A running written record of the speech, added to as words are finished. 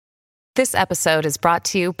This episode is brought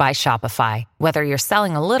to you by Shopify. Whether you're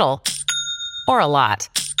selling a little or a lot,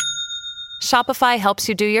 Shopify helps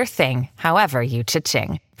you do your thing, however you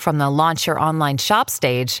cha-ching. From the launch your online shop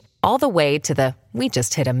stage, all the way to the we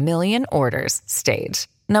just hit 1 million orders stage.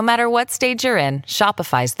 No matter what stage you're in,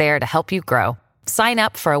 Shopify's there to help you grow. Sign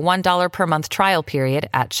up for a $1 per month trial period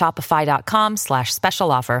at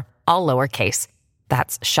shopify.com/special offer, all lowercase.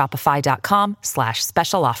 That's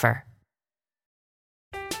shopify.com/special offer.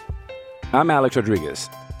 I'm Alex Rodriguez.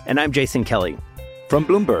 And I'm Jason Kelly. From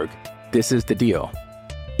Bloomberg, this is The Deal.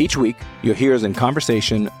 Each week, you'll hear us in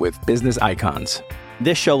conversation with business icons.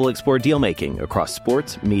 This show will explore deal-making across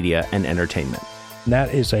sports, media, and entertainment.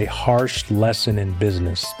 That is a harsh lesson in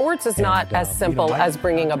business. Sports is not as simple as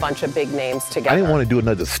bringing a bunch of big names together. I didn't want to do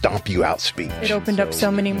another stomp you out speech. It opened up so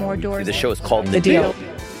many more doors. The show is called The Deal.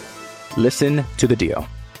 Listen to The Deal.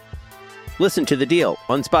 Listen to The Deal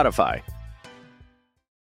on Spotify.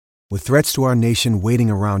 With threats to our nation waiting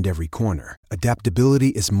around every corner, adaptability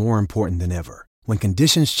is more important than ever. When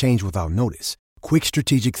conditions change without notice, quick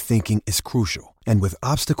strategic thinking is crucial. And with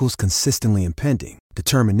obstacles consistently impending,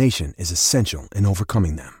 determination is essential in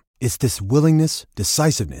overcoming them. It's this willingness,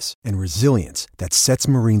 decisiveness, and resilience that sets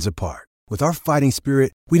Marines apart. With our fighting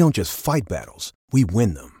spirit, we don't just fight battles, we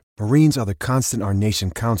win them. Marines are the constant our nation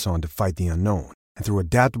counts on to fight the unknown. And through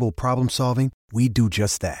adaptable problem solving, we do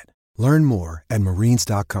just that. Learn more at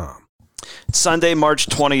marines.com. Sunday, March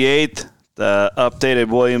 28th, the updated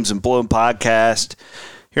Williams and Blum podcast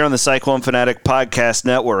here on the Cyclone Fanatic Podcast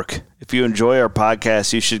Network. If you enjoy our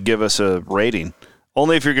podcast, you should give us a rating.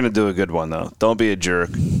 Only if you're going to do a good one, though. Don't be a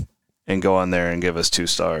jerk and go on there and give us 2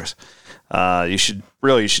 stars. You should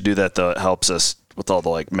do that, though. It helps us with all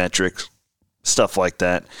the metrics, stuff like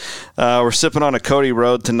that. We're sipping on a Cody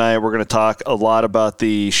Road tonight. We're going to talk a lot about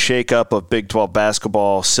the shakeup of Big 12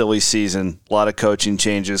 basketball, silly season, a lot of coaching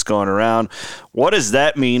changes going around. What does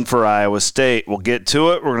that mean for Iowa State? We'll get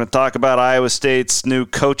to it. We're going to talk about Iowa State's new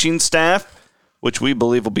coaching staff, which we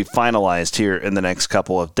believe will be finalized here in the next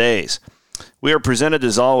couple of days. We are presented,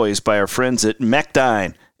 as always, by our friends at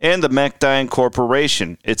Mechdine and the Mechdine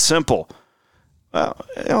Corporation. It's simple. Well,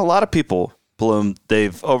 a lot of people, Bloom,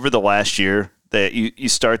 they've over the last year that you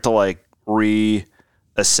start to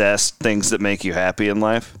reassess things that make you happy in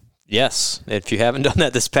life. Yes, if you haven't done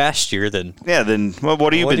that this past year, then what have you been doing?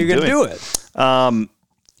 When are you going to do it?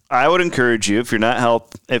 I would encourage you, if you're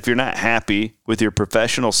not happy with your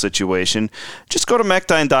professional situation, just go to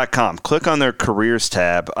Mechdine.com. Click on their careers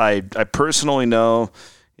tab. I personally know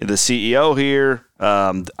the CEO here.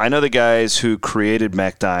 I know the guys who created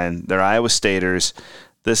Mechdine. They're Iowa Staters.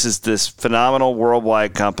 This is this phenomenal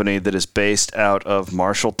worldwide company that is based out of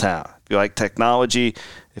Marshalltown. If you like technology,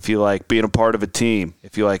 if you like being a part of a team,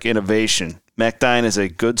 if you like innovation, Mechdine is a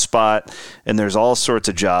good spot, and there's all sorts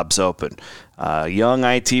of jobs open. Young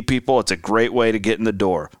IT people, it's a great way to get in the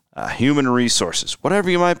door. Human resources,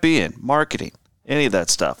 whatever you might be in, marketing, any of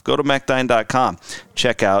that stuff. Go to Mechdine.com.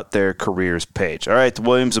 Check out their careers page. All right, the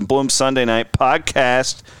Williams and Bloom Sunday Night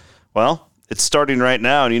Podcast. Well, it's starting right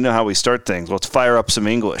now, and you know how we start things. Let's fire up some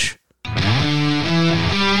English.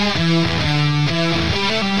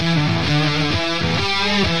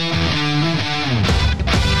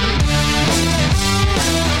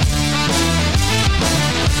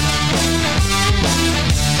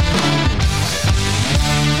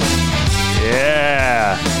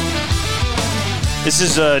 Yeah. This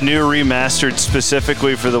is a new remastered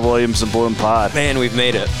specifically for the Williams and Bloom Pod. Man, we've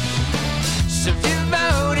made it.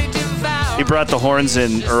 He brought the horns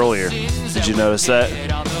in earlier. Did you notice that?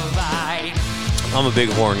 I'm a big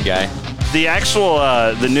horn guy. The actual,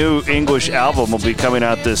 the new English album will be coming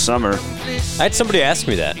out this summer. I had somebody ask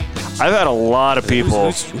me that. I've had a lot of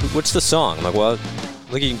people. What's the song? I'm like, well,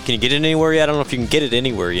 can you get it anywhere yet? I don't know if you can get it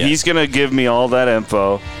anywhere yet. He's going to give me all that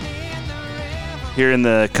info here in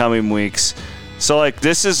the coming weeks. So,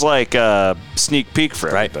 this is like a sneak peek for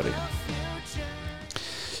everybody. Right.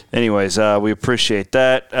 Anyways, we appreciate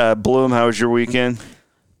that. Bloom, how was your weekend?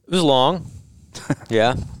 It was long.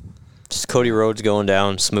 Yeah. Just Cody Road's going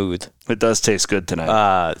down smooth. It does taste good tonight.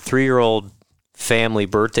 3-year-old family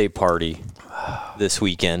birthday party this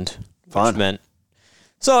weekend. Fun.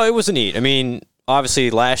 So it was neat. I mean,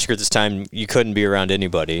 obviously last year at this time you couldn't be around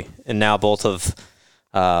anybody. And now both of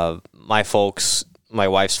my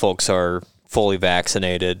wife's folks are fully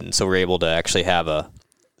vaccinated. And so we're able to actually have a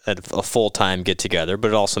full-time get-together, but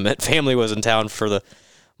it also meant family was in town for the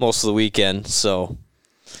most of the weekend. So,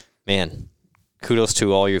 man, kudos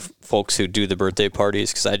to all you folks who do the birthday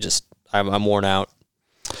parties because I'm worn out.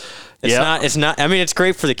 It's not. I mean, it's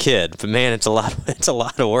great for the kid, but man, it's a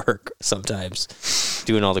lot of work sometimes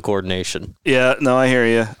doing all the coordination. Yeah, no, I hear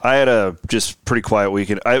you. I had a just pretty quiet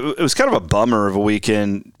weekend. It was kind of a bummer of a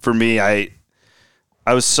weekend for me. I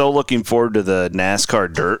was so looking forward to the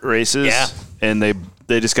NASCAR dirt races. Yeah. And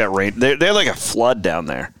they just got rain. They had like a flood down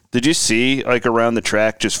there. Did you see like around the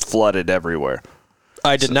track just flooded everywhere?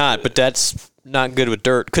 I did not, but that's not good with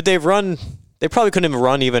dirt. Could they run? They probably couldn't even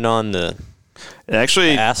run even on the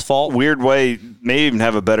asphalt. Weird way, may even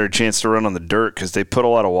have a better chance to run on the dirt because they put a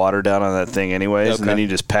lot of water down on that thing anyways, and then you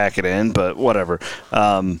just pack it in. But whatever.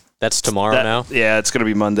 That's tomorrow now? Yeah, it's going to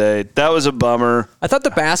be Monday. That was a bummer. I thought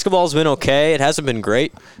the basketball's been okay. It hasn't been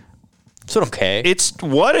great. It's been okay. It's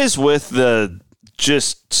what is with the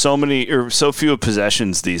just so many or so few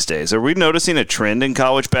possessions these days? Are we noticing a trend in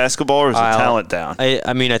college basketball, or is the talent down?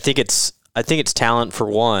 I mean, I think it's talent for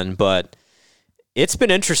one, but it's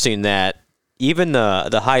been interesting that even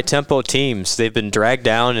the high tempo teams, they've been dragged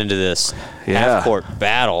down into this half court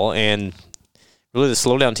battle, and really the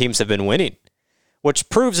slow down teams have been winning, which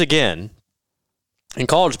proves again in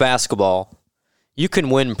college basketball you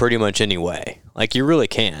can win pretty much any way. Like, you really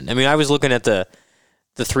can. I mean, I was looking at the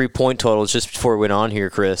 3-point totals just before we went on here,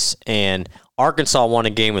 Chris, and Arkansas won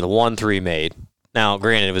a game with 1 3 made. Now,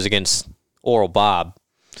 granted, it was against Oral Bob.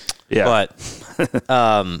 Yeah. But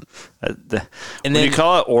and when you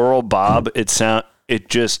call it Oral Bob, it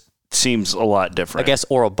just seems a lot different. I guess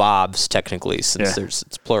Oral Bobs technically, since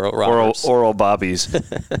it's plural. Oral Bobbies.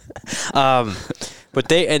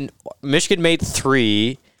 But Michigan made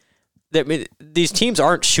 3. These teams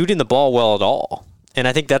aren't shooting the ball well at all. And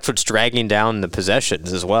I think that's what's dragging down the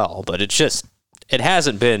possessions as well. But it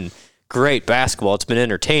hasn't been great basketball. It's been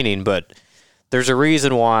entertaining, but there's a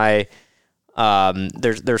reason why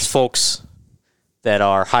there's folks that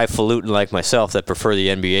are highfalutin like myself that prefer the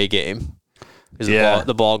NBA game. Because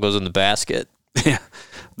the ball goes in the basket. Yeah.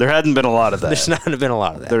 There hadn't been a lot of that. There's not been a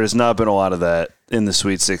lot of that. There has not been a lot of that in the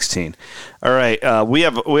Sweet 16. All right, we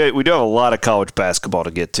do have a lot of college basketball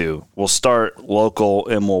to get to. We'll start local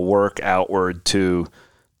and we'll work outward to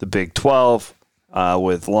the Big 12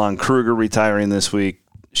 with Lon Kruger retiring this week.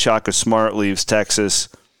 Shaka Smart leaves Texas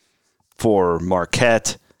for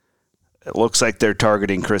Marquette. It looks like they're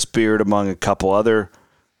targeting Chris Beard among a couple other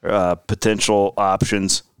potential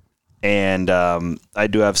options. And I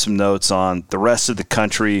do have some notes on the rest of the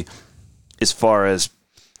country as far as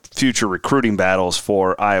future recruiting battles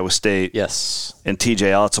for Iowa State and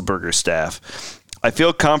TJ Otzelberger's staff. I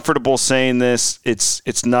feel comfortable saying this.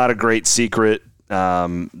 It's not a great secret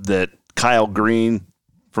that Kyle Green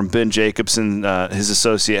from Ben Jacobson, his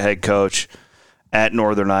associate head coach at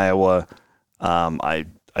Northern Iowa,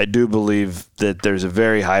 I do believe that there's a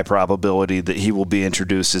very high probability that he will be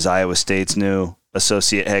introduced as Iowa State's new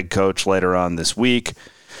associate head coach later on this week.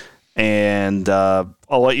 And I'll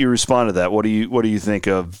let you respond to that. What do you think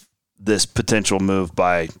of this potential move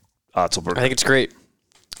by Otzelberger? I think it's great.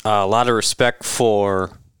 A lot of respect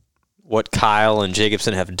for what Kyle and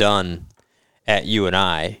Jacobson have done at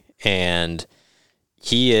UNI, and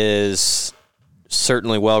he is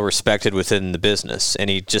certainly well respected within the business, and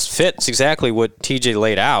he just fits exactly what TJ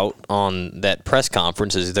laid out on that press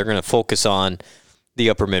conference. Is they're going to focus on the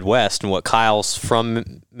upper Midwest, and what Kyle's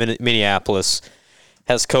from Minneapolis,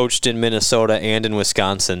 has coached in Minnesota and in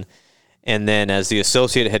Wisconsin, and then as the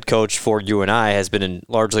associate head coach for UNI has been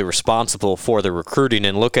largely responsible for the recruiting.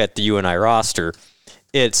 And look at the UNI roster.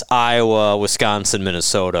 It's Iowa, Wisconsin,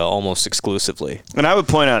 Minnesota almost exclusively. And I would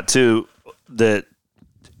point out, too, that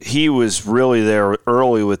he was really there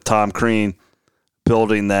early with Tom Crean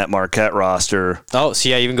building that Marquette roster. Oh, so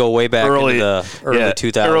yeah, even go way back into the early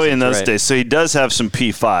 2000s. Early in those days. So he does have some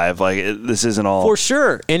P5. This isn't all. For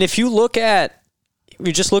sure. And if you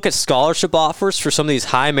just look at scholarship offers for some of these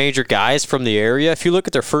high major guys from the area, if you look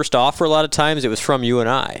at their first offer, a lot of times it was from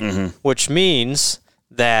UNI, which means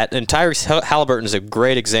that, and Tyrese Halliburton is a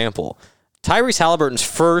great example. Tyrese Halliburton's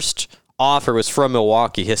first offer was from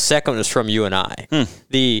Milwaukee. His second was from UNI.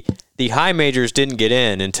 The high majors didn't get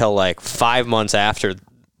in until like 5 months after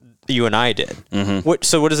UNI did.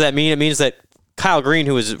 So what does that mean? It means that Kyle Green,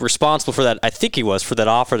 who was responsible for that, I think he was, for that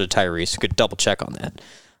offer to Tyrese, could double check on that,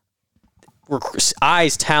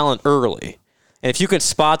 eyes talent early. And if you can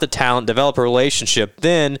spot the talent, develop a relationship,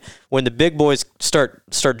 then when the big boys start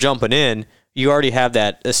jumping in, you already have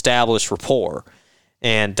that established rapport.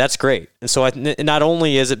 And that's great. And so not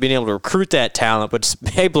only is it being able to recruit that talent, but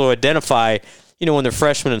it's able to identify, when they're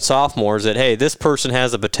freshmen and sophomores, that, hey, this person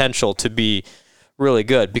has the potential to be really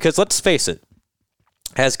good. Because let's face it,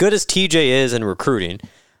 as good as TJ is in recruiting,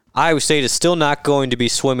 Iowa State is still not going to be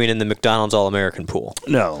swimming in the McDonald's All-American pool.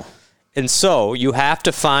 No. And so you have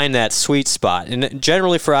to find that sweet spot. And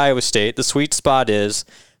generally for Iowa State, the sweet spot is,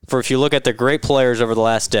 if you look at the great players over the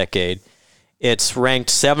last decade, it's ranked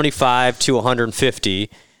 75 to 150,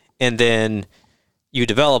 and then you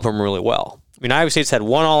develop them really well. I mean, Iowa State's had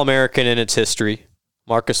one All-American in its history,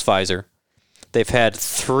 Marcus Fizer. They've had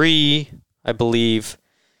 3, I believe,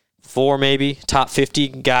 4 maybe, top 50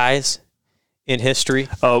 guys in history.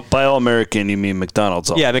 Oh, by All-American, you mean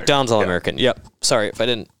McDonald's All-American. Yeah, McDonald's All-American. Yep. Sorry if I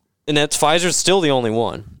didn't. And that's Fizer's still the only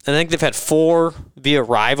one. I think they've had 4 via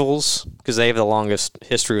rivals, because they have the longest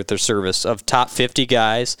history with their service, of top 50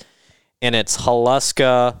 guys. And it's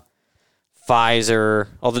Haluska, Fizer.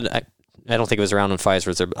 Although I don't think it was around when Fizer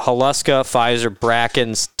was there. But Haluska, Fizer,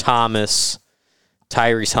 Brackens, Thomas,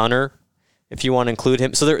 Tyrese Hunter, if you want to include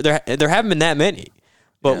him. So there haven't been that many.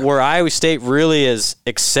 But where Iowa State really has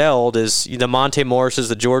excelled is the Monte Morrises,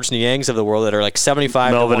 the George Niangs of the world that are like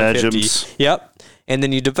 75 Melvin to 150. Edgems. Yep. And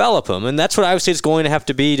then you develop them. And that's what Iowa State's going to have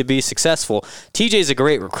to be successful. TJ's a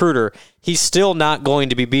great recruiter. He's still not going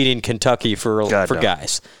to be beating Kentucky for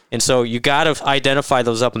guys. And so you got to identify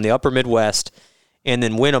those up in the upper Midwest and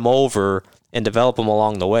then win them over and develop them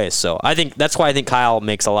along the way. So I think that's why I think Kyle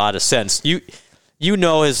makes a lot of sense. You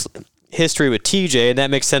know his history with TJ, and that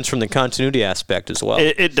makes sense from the continuity aspect as well.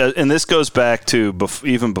 It does. And this goes back to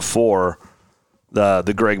even before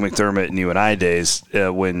the Greg McDermott and UNI days,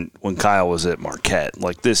 when Kyle was at Marquette.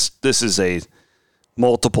 Like this is a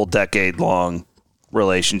multiple decade long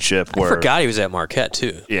relationship. I forgot he was at Marquette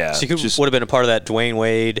too. Yeah, so he would have been a part of that Dwayne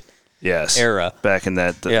Wade era back in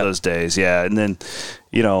those days. Yeah, and then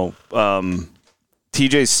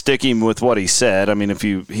TJ's sticking with what he said. I mean,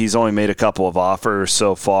 he's only made a couple of offers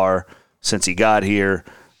so far since he got here.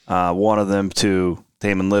 One of them to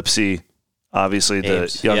Damon Lipsey. Obviously,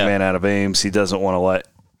 the young man out of Ames, he doesn't want to let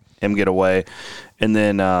him get away. And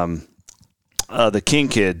then the King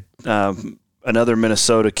kid, another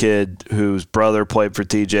Minnesota kid whose brother played for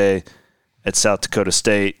TJ at South Dakota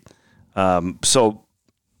State.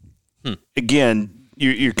 Again,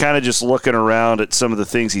 you're kind of just looking around at some of the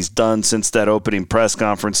things he's done since that opening press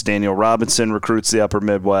conference. Daniel Robinson recruits the Upper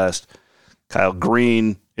Midwest. Kyle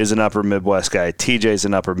Green is an Upper Midwest guy. TJ's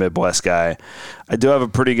an Upper Midwest guy. I do have a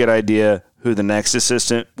pretty good idea who the next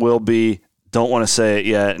assistant will be. Don't want to say it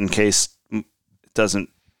yet in case it doesn't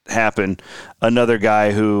happen. Another guy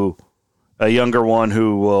a younger one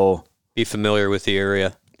who will be familiar with the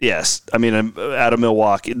area. Yes. I mean, out of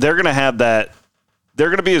Milwaukee. They're going to have that. They're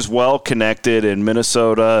going to be as well connected in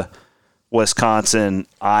Minnesota, Wisconsin,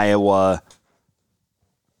 Iowa,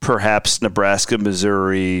 perhaps Nebraska,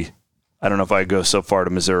 Missouri. I don't know if I go so far to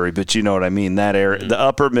Missouri, but you know what I mean. That area, the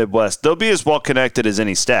Upper Midwest, they'll be as well connected as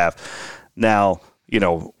any staff. Now,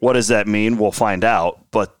 what does that mean? We'll find out.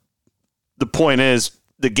 But the point is,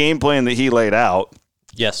 the game plan that he laid out,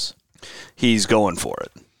 yes, he's going for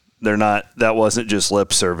it. That wasn't just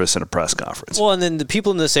lip service in a press conference. Well, and then the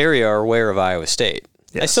people in this area are aware of Iowa State.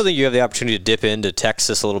 Yes. I still think you have the opportunity to dip into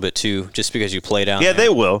Texas a little bit too, just because you play down there. Yeah, they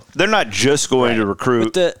will. They're not just going to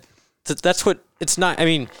recruit. But that's what it's not. I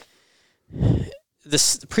mean,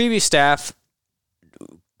 the previous staff,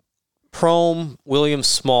 Prohm, William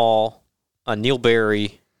Small, Neil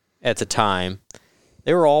Berry at the time,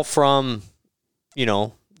 they were all from,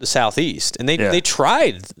 the Southeast, and they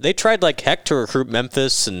tried like heck to recruit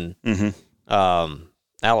Memphis and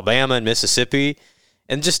Alabama and Mississippi,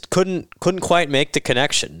 and just couldn't quite make the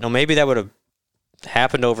connection. Now maybe that would have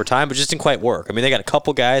happened over time, but just didn't quite work. I mean, they got a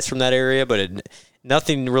couple guys from that area, but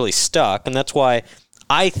nothing really stuck, and that's why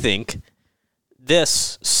I think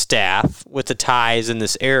this staff with the ties in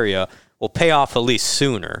this area will pay off at least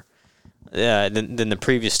sooner than the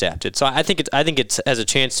previous staff did. So I think it has a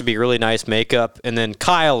chance to be a really nice makeup. And then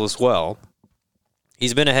Kyle as well.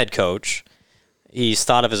 He's been a head coach. He's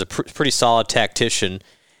thought of as a pretty solid tactician.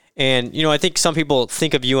 And, I think some people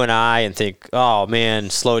think of UNI and think, oh, man,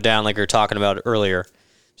 slow down like we were talking about earlier.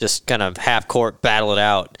 Just kind of half-court, battle it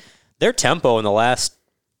out. Their tempo in the last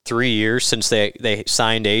 3 years since they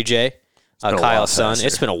signed AJ, Kyle's son,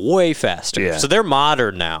 it's been way faster. Yeah. So they're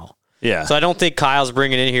modern now. Yeah. So I don't think Kyle's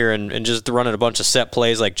bringing in here and just running a bunch of set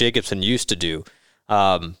plays like Jacobson used to do.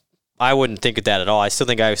 I wouldn't think of that at all. I still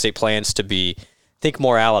think Iowa State plans to think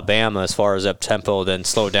more Alabama as far as up tempo than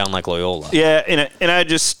slow down like Loyola. Yeah, and I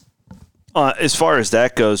just as far as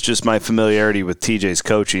that goes, just my familiarity with TJ's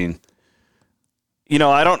coaching.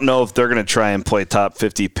 I don't know if they're going to try and play top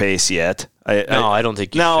 50 pace yet. I don't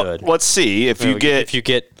think you should. Now, let's see if you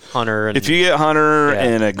get Hunter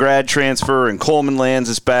and a grad transfer and Coleman lands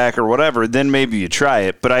us back or whatever, then maybe you try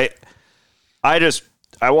it. But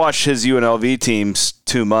I watched his UNLV teams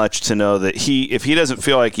too much to know that if he doesn't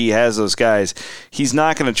feel like he has those guys, he's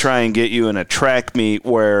not going to try and get you in a track meet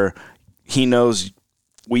where he knows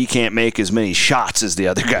we can't make as many shots as the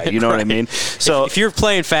other guy. You know what I mean? So if you're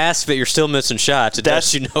playing fast but you're still missing shots, it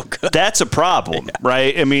does you no good. That's a problem,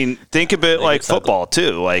 right? I mean, think of it like football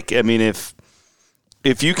too. Like, I mean,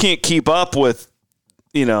 if you can't keep up with,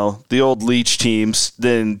 the old Leach teams,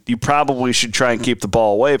 then you probably should try and keep the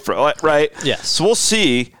ball away from, right? Yes. So we'll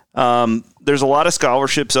see. There's a lot of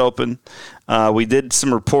scholarships open. We did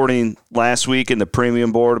some reporting last week in the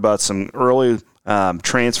premium board about some early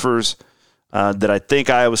transfers that I think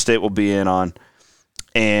Iowa State will be in on.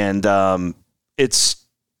 And it's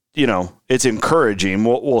encouraging.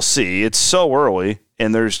 We'll see. It's so early,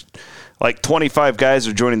 and there's like 25 guys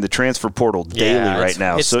are joining the transfer portal daily right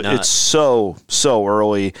now. It's so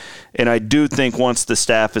early. And I do think once the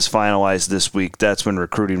staff is finalized this week, that's when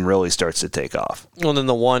recruiting really starts to take off. Well, then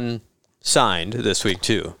the one signed this week,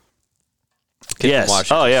 too.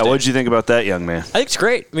 Yes. Oh, yeah. What did you think about that young man? I think it's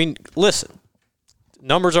great. I mean, listen,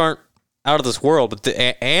 numbers aren't out of this world, but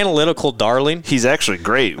the analytical darling. He's actually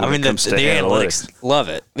great when it comes to analytics. Love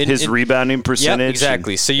it. His rebounding percentage. Yep,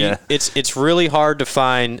 exactly. So it's really hard to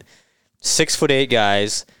find 6'8"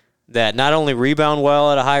 guys that not only rebound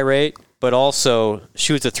well at a high rate, but also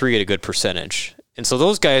shoot the three at a good percentage. And so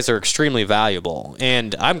those guys are extremely valuable.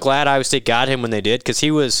 And I'm glad Iowa State got him when they did, because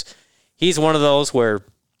he's one of those where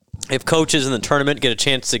if coaches in the tournament get a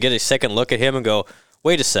chance to get a second look at him and go,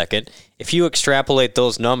 wait a second, if you extrapolate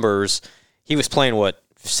those numbers, he was playing,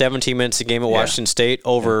 17 minutes a game at Washington State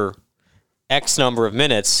over X number of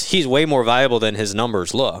minutes, he's way more valuable than his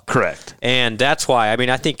numbers look. Correct. And that's why,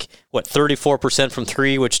 I think, 34% from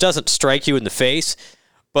three, which doesn't strike you in the face,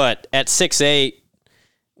 but at 6'8",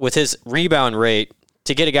 with his rebound rate,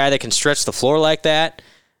 to get a guy that can stretch the floor like that,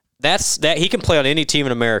 he can play on any team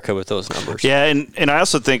in America with those numbers. Yeah, and I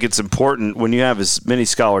also think it's important when you have as many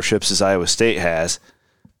scholarships as Iowa State has,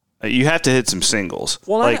 you have to hit some singles.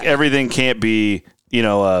 Well, everything can't be,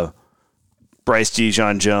 Bryce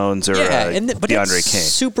Dijon-Jones or but DeAndre it's Kane.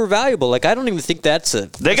 Super valuable. I don't even think that's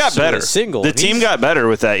They got better. Single. The team got better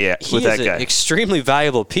with that. With that guy. He's an extremely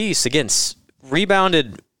valuable piece. Again,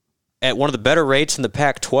 rebounded at one of the better rates in the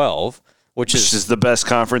Pac-12, which is the best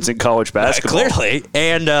conference in college basketball. Clearly,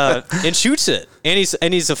 and shoots it.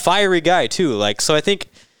 And he's a fiery guy too. So I think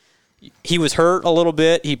he was hurt a little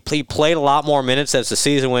bit. He played a lot more minutes as the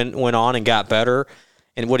season went on and got better.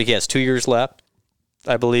 And he has 2 years left,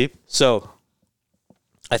 I believe. So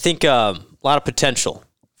I think a lot of potential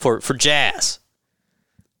for Jazz.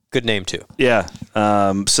 Good name, too. Yeah.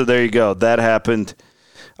 So there you go. That happened.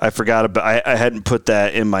 I forgot about. I hadn't put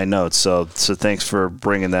that in my notes. So thanks for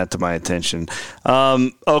bringing that to my attention.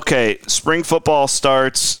 Okay, spring football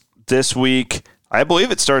starts this week. I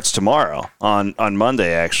believe it starts tomorrow on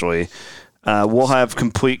Monday. Actually, we'll have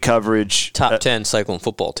complete coverage. Top 10 Cyclone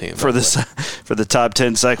football team for the top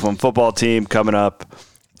 10 Cyclone football team coming up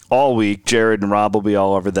all week. Jared and Rob will be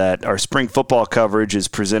all over that. Our spring football coverage is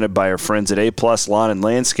presented by our friends at A+ Lawn and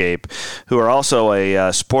Landscape, who are also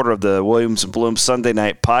a supporter of the Williams and Bloom Sunday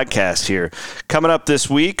Night podcast here. Coming up this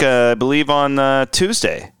week, I believe on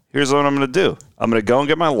Tuesday, here's what I'm going to do. I'm going to go and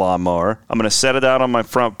get my lawnmower. I'm going to set it out on my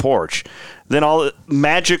front porch. Then I'll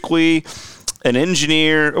magically, an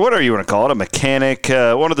engineer, whatever you want to call it, a mechanic,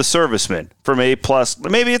 one of the servicemen from A+,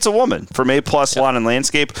 maybe it's a woman from A+ Lawn and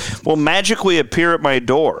Landscape, will magically appear at my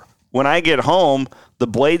door. When I get home, the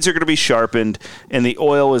blades are going to be sharpened and the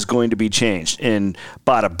oil is going to be changed. And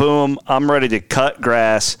bada boom, I'm ready to cut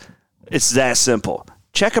grass. It's that simple.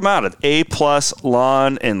 Check them out at A+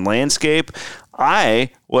 Lawn and Landscape. I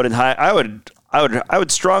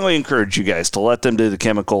would strongly encourage you guys to let them do the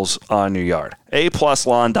chemicals on your yard.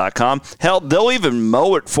 APlusLawn.com. Hell, they'll even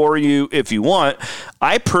mow it for you if you want.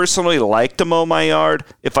 I personally like to mow my yard.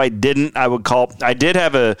 If I didn't, I would call. I did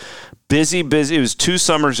have a busy. It was 2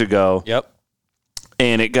 summers ago. Yep.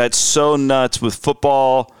 And it got so nuts with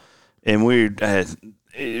football, and we had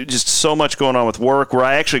just so much going on with work where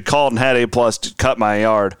I actually called and had A+ to cut my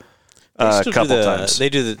yard a couple times.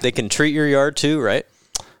 They can treat your yard too, right?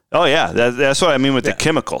 Oh, yeah. That's what I mean with the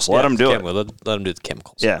chemicals. Let them do it. Let them do the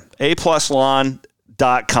chemicals. Yeah.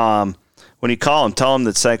 APlusLawn.com. When you call them, tell them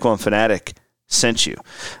that Cyclone Fanatic sent you.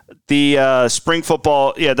 The spring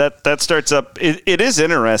football, that starts up. It is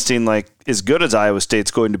interesting, as good as Iowa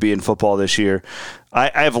State's going to be in football this year.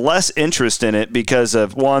 I have less interest in it because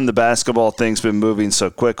of, one, the basketball thing's been moving so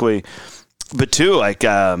quickly. But two,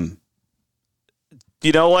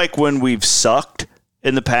 when we've sucked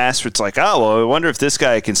in the past where it's like, oh, well, I wonder if this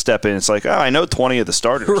guy can step in. It's like, oh, I know 20 of the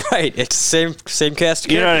starters. Right. It's same cast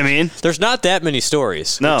of You know what I mean? There's not that many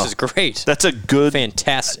stories, No. which is great. That's a good.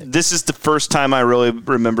 Fantastic. This is the first time I really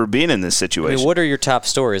remember being in this situation. I mean, what are your top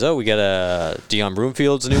stories? Oh, we got Deion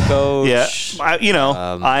Broomfield's new coach. Yeah.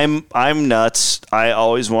 I'm nuts. I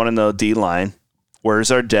always want to know D-line. Where's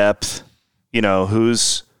our depth?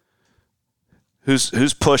 Who's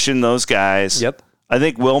pushing those guys? Yep. I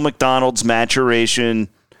think Will McDonald's maturation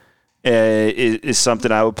is something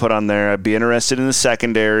I would put on there. I'd be interested in the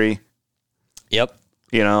secondary. Yep.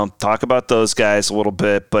 Talk about those guys a little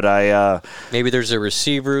bit, but maybe there's a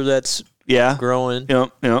receiver that's growing.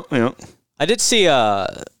 Yep. I did see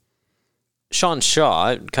Sean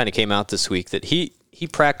Shaw. It kind of came out this week that he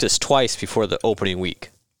practiced twice before the opening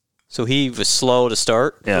week, so he was slow to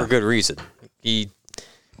start for a good reason. He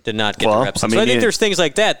did not get the reps. I think there's things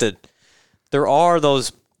like that there are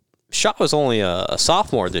those. Shaw was only a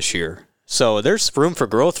sophomore this year, so there's room for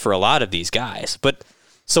growth for a lot of these guys. But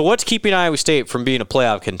so what's keeping Iowa State from being a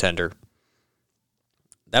playoff contender?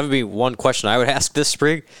 That would be one question I would ask this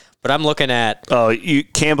spring. But I'm looking at. Oh,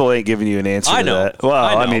 Campbell ain't giving you an answer to that. Well,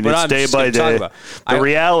 I mean, it's day by day. The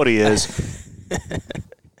reality is,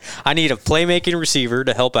 I need a playmaking receiver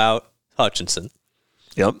to help out Hutchinson.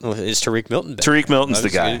 Yep. Is Tariq Milton back? Tariq Milton's the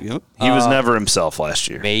guy. Yep. He was never himself last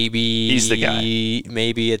year. Maybe he's the guy.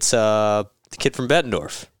 Maybe it's the kid from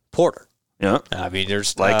Bettendorf, Porter. Yeah. I mean,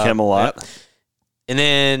 there's him a lot. Yep. And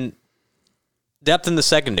then depth in the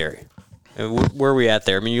secondary. Where are we at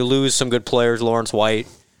there? I mean, you lose some good players. Lawrence White,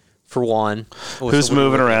 for one. Who's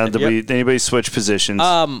moving around? Did anybody switch positions?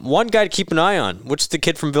 One guy to keep an eye on. What's the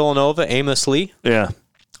kid from Villanova, Amos Lee? Yeah.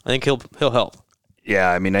 I think he'll help.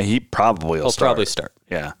 Yeah, I mean, he probably will start. He'll probably start.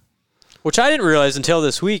 Yeah. Which I didn't realize until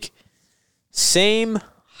this week. Same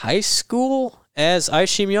high school as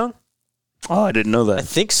Aishim Young? Oh, I didn't know that. I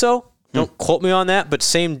think so. Don't quote me on that, but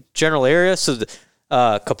same general area. So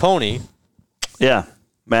Capone. Yeah.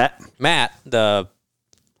 Matt, I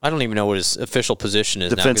don't even know what his official position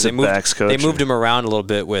is defensive now. Backs coach. They moved him around a little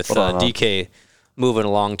bit with DK moving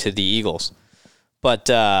along to the Eagles.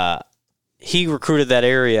 But he recruited that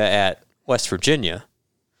area at West Virginia,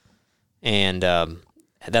 and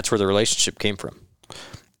that's where the relationship came from.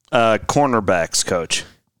 Cornerbacks coach.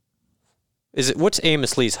 What's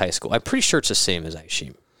Amos Lee's high school? I'm pretty sure it's the same as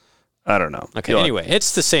Aishim. I don't know. Okay, anyway,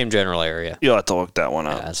 it's the same general area. You'll have to look that one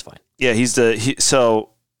up. Yeah, that's fine. Yeah, he's the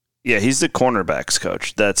cornerbacks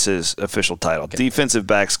coach. That's his official title. Okay. Defensive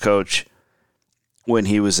backs coach when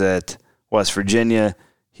he was at West Virginia.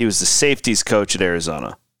 He was the safeties coach at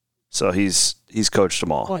Arizona. So he's coached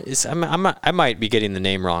them all. Well, I might be getting the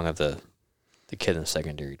name wrong of the kid in the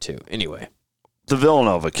secondary too. Anyway, the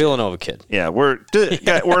Villanova kid. Yeah, we're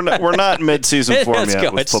not mid-season form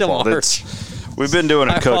yet with football. We've been doing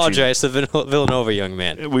a coaching. I apologize to the Villanova young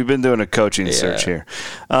man. We've been doing a coaching search here.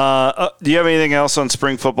 Do you have anything else on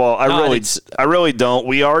spring football? I really don't.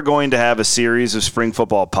 We are going to have a series of spring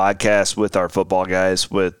football podcasts with our football guys,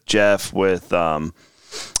 with Jeff, with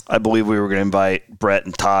I believe we were going to invite Brett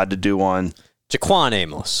and Todd to do one. Jaquan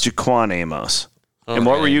Amos. And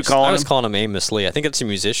what were you calling him? I was calling him Amos Lee. I think it's a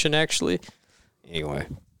musician, actually. Anyway.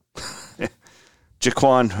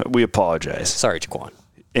 Jaquan, we apologize. Sorry, Jaquan.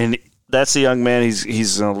 And that's the young man.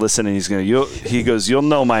 He's going to listen, and he goes, you'll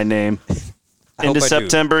know my name. Into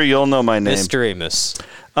September, you'll know my name. Mr. Amos.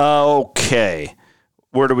 Okay.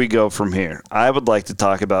 Where do we go from here? I would like to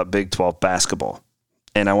talk about Big 12 basketball.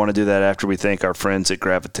 And I want to do that after we thank our friends at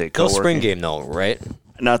Gravitate Coworking. No spring game, though, right?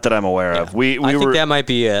 Not that I'm aware of. I think that might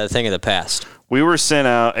be a thing of the past. We were sent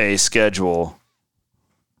out a schedule.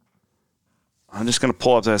 I'm just going to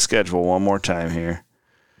pull up that schedule one more time here.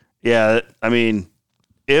 Yeah, I mean,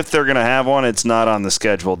 if they're going to have one, it's not on the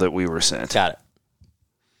schedule that we were sent. Got it.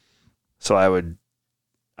 So I would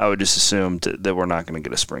just assume that we're not going to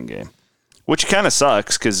get a spring game, which kind of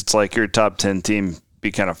sucks because it's like your top 10 team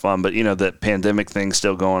be kind of fun, but that pandemic thing's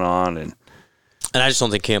still going on, and I just don't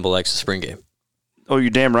think Campbell likes the spring game. Oh, you're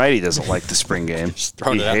damn right he doesn't like the spring game.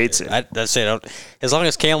 He hates it. That's it. As long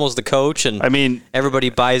as Campbell's the coach and everybody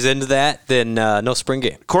buys into that, then no spring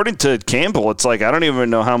game. According to Campbell, it's like I don't even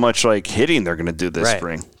know how much hitting they're going to do this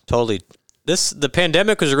spring. Totally. The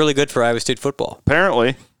pandemic was really good for Iowa State football.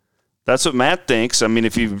 Apparently. That's what Matt thinks. I mean,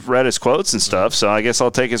 if you've read his quotes and stuff, so I guess I'll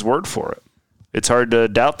take his word for it. It's hard to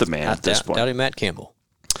doubt the man at this point. Doubting Matt Campbell.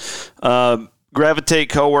 Gravitate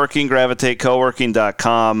Coworking,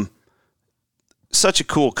 gravitatecoworking.com. Such a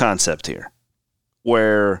cool concept here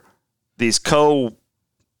where these productive,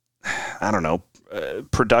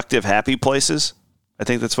 happy places. I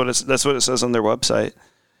think that's what it says on their website.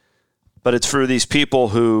 But it's for these people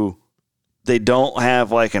who they don't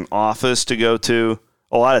have like an office to go to.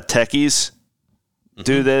 A lot of techies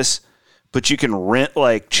do this, but you can rent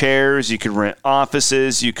like chairs, you can rent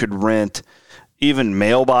offices, you could rent even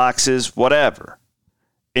mailboxes, whatever.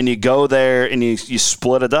 And you go there and you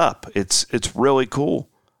split it up. It's really cool.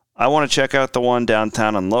 I want to check out the one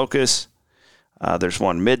downtown on Locust. There's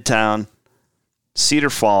one Midtown. Cedar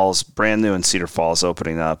Falls, brand new in Cedar Falls,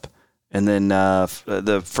 opening up. And then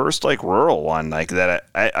the first like rural one like that.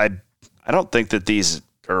 I don't think that these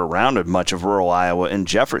are around in much of rural Iowa in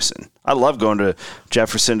Jefferson. I love going to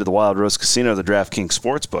Jefferson to the Wild Rose Casino, the DraftKings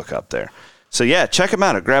Sportsbook up there. So, yeah, check them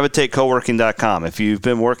out at gravitatecoworking.com. If you've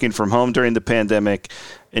been working from home during the pandemic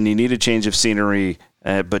and you need a change of scenery,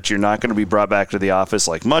 but you're not going to be brought back to the office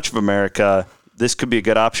like much of America, this could be a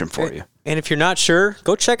good option for you. And if you're not sure,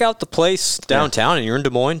 go check out the place downtown and you're in Des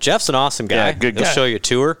Moines. Jeff's an awesome guy. Yeah, good guy. He'll show you a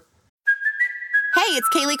tour. Hey, it's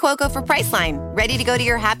Kaylee Cuoco for Priceline. Ready to go to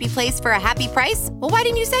your happy place for a happy price? Well, why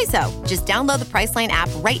didn't you say so? Just download the Priceline app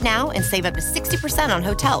right now and save up to 60% on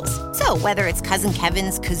hotels. So whether it's Cousin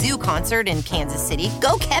Kevin's Kazoo Concert in Kansas City,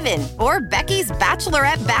 go Kevin, or Becky's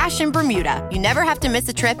Bachelorette Bash in Bermuda, you never have to miss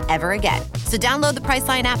a trip ever again. So download the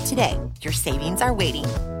Priceline app today. Your savings are waiting.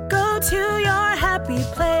 Go to your happy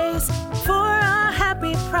place for a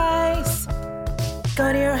happy price.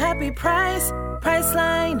 Go to your happy price,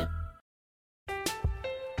 Priceline.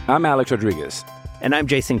 I'm Alex Rodriguez. And I'm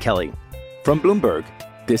Jason Kelly. From Bloomberg,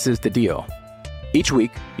 this is The Deal. Each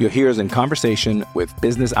week, you'll hear us in conversation with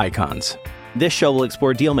business icons. This show will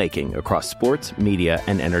explore deal-making across sports, media,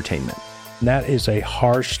 and entertainment. That is a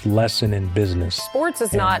harsh lesson in business. Sports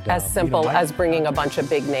is not as simple as bringing a bunch of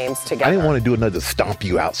big names together. I didn't want to do another stomp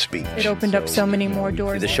you out speech. It opened up so many more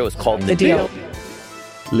doors. The show is called The Deal.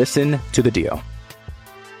 Listen to The Deal.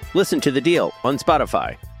 Listen to The Deal on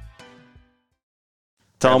Spotify.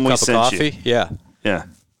 Tell him we cup sent of coffee? you. Yeah.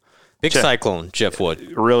 Big Cyclone, Jeff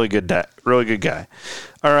Wood. Really good guy.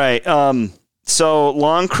 All right. So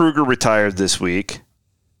Lon Kruger retired this week.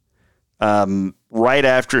 Right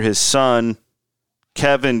after his son,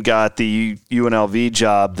 Kevin, got the UNLV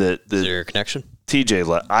job that Is there a connection? TJ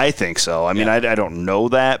let. I think so. I mean, I don't know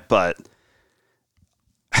that, but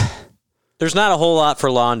there's not a whole lot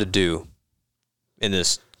for Lon to do in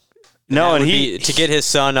this. No, and to get his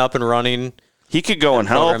son up and running. He could go and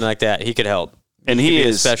help. Like that, he could help. And he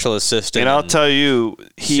is a special assistant. And I'll tell you,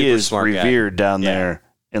 he is revered guy. down there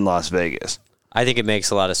in Las Vegas. I think it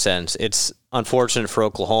makes a lot of sense. It's unfortunate for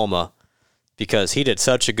Oklahoma because he did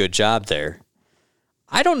such a good job there.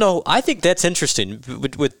 I don't know. I think that's interesting.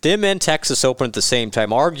 With them and Texas open at the same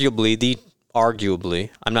time, arguably,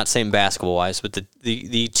 I'm not saying basketball-wise, but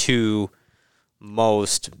the two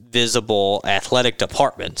most visible athletic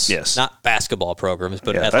departments. Yes. Not basketball programs,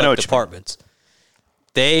 but athletic departments.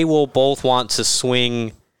 They will both want to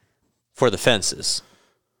swing for the fences,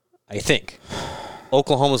 I think.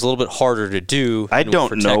 Oklahoma's a little bit harder to do. I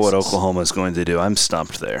don't know what Oklahoma is going to do. I'm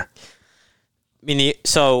stumped there. I mean,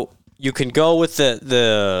 so you can go with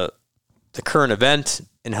the current event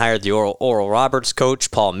and hire the Oral Roberts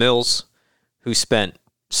coach, Paul Mills, who spent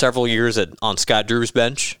several years on Scott Drew's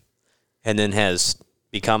bench and then has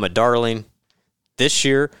become a darling this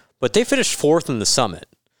year. But they finished fourth in the Summit.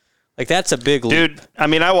 Like, that's a big leap. Dude, I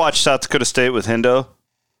mean, I watched South Dakota State with Hendo.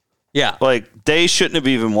 Yeah. Like, they shouldn't have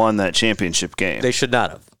even won that championship game. They should not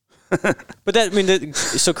have. But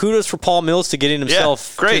so kudos for Paul Mills to getting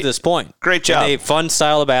himself to this point. Great job. And a fun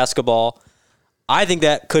style of basketball. I think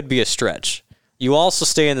that could be a stretch. You also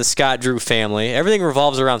stay in the Scott Drew family. Everything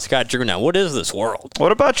revolves around Scott Drew now. What is this world?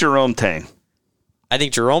 What about Jerome Tang? I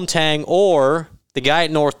think Jerome Tang or the guy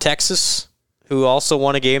at North Texas who also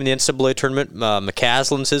won a game in the NCAA tournament.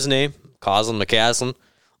 McCaslin's his name. McCaslin.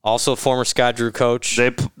 Also a former Scott Drew coach.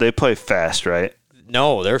 They play fast, right?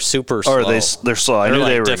 No, they're super slow. Or they're slow. I knew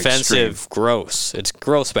they were defensive, gross. It's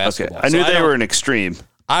gross basketball. Okay. I knew they were an extreme.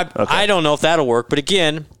 I don't know if that'll work. But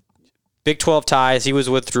again, Big 12 ties. He was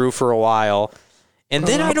with Drew for a while. And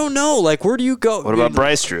then I don't know. Like, where do you go? What about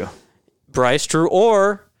Bryce Drew? Bryce Drew.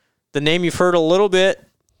 Or the name you've heard a little bit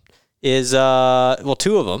is, two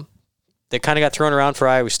of them. They kind of got thrown around for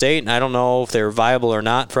Iowa State, and I don't know if they're viable or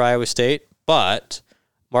not for Iowa State. But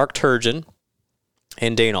Mark Turgeon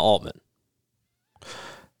and Dana Altman.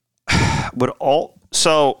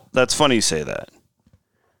 So that's funny you say that.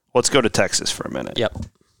 Let's go to Texas for a minute. Yep.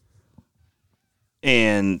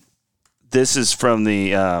 And this is from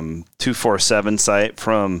the 247 site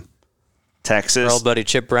from Texas. Our old buddy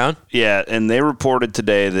Chip Brown. Yeah, and they reported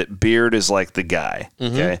today that Beard is like the guy.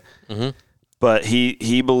 Mm-hmm. Okay. Mm-hmm. But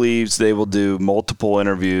he believes they will do multiple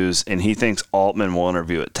interviews, and he thinks Altman will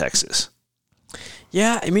interview at Texas.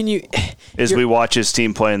 Yeah, I mean, as we watch his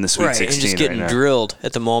team play in the Sweet 16 and just getting right now. drilled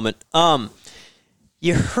at the moment.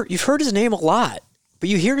 You've heard his name a lot, but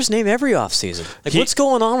you hear his name every offseason. Like, what's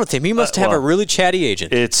going on with him? He must have a really chatty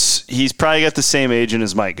agent. He's probably got the same agent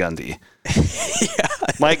as Mike Gundy. Yeah.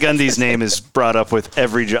 Mike Gundy's name is brought up with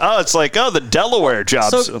every job. Oh, it's like, the Delaware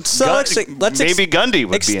jobs. Maybe Gundy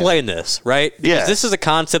would explain this, right? Because Yeah. this is a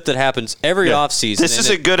concept that happens every offseason. This is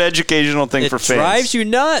a good educational thing for fans. It drives you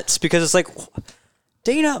nuts because it's like,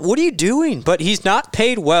 Dana, what are you doing? But he's not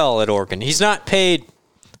paid well at Oregon. He's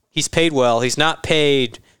paid well. He's not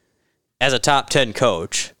paid as a top 10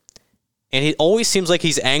 coach. And he always seems like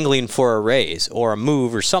he's angling for a raise or a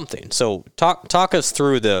move or something. So talk us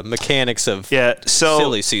through the mechanics of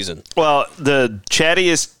silly season. Well, the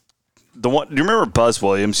chattiest, do you remember Buzz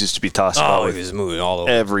Williams used to be tossed about he was moving all over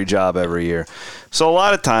every job every year. So a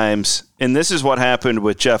lot of times, and this is what happened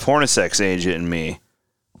with Jeff Hornacek's agent and me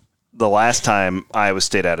the last time Iowa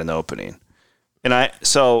State had an opening.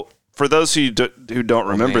 So for those who don't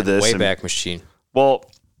remember this. Wayback Machine. Well,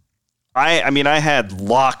 I had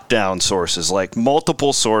lockdown sources, like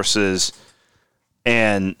multiple sources,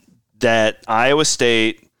 and that Iowa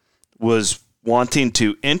State was wanting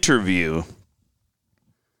to interview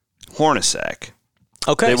Hornacek.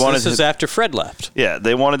 Okay, so this is after Fred left. Yeah,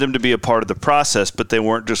 they wanted him to be a part of the process, but they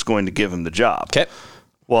weren't just going to give him the job. Okay,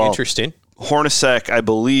 well, interesting. Hornacek, I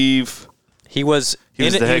believe... He was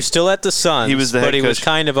still at the Suns, he was the head but he coach. was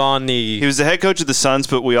kind of on the... He was the head coach of the Suns,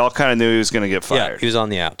 but we all kind of knew he was going to get fired. Yeah, he was on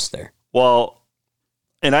the outs there. Well,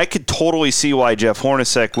 and I could totally see why Jeff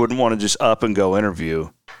Hornacek wouldn't want to just up and go interview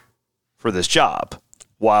for this job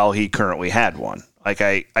while he currently had one. Like,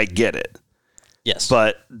 I get it. Yes.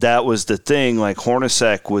 But that was the thing. Like,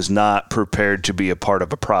 Hornacek was not prepared to be a part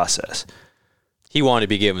of a process. He wanted to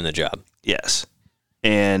be given the job. Yes.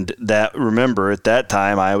 And remember, at that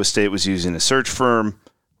time, Iowa State was using a search firm.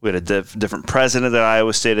 We had a different president at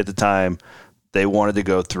Iowa State at the time. They wanted to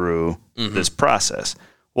go through this process.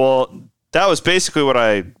 Well, that was basically what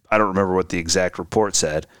I don't remember what the exact report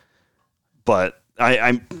said, but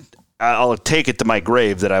I'll take it to my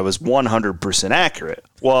grave that I was 100% accurate.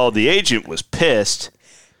 Well, the agent was pissed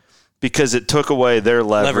because it took away their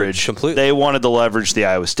leverage completely. They wanted to leverage the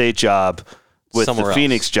Iowa State job with somewhere the else.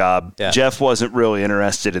 Phoenix job. Yeah. Jeff wasn't really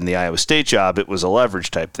interested in the Iowa State job. It was a leverage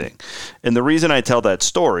type thing. And the reason I tell that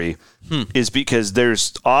story is because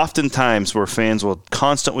there's often times where fans will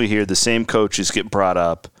constantly hear the same coaches get brought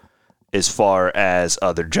up as far as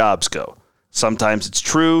other jobs go. Sometimes it's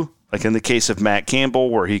true, like in the case of Matt Campbell,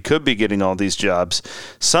 where he could be getting all these jobs.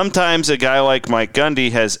 Sometimes a guy like Mike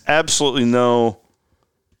Gundy has absolutely no...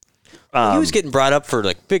 he was getting brought up for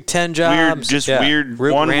like Big Ten jobs.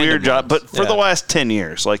 Weird job. But for the last 10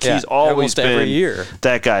 years, he's always been every year.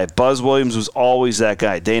 That guy. Buzz Williams was always that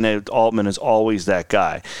guy. Dana Altman is always that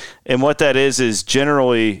guy. And what that is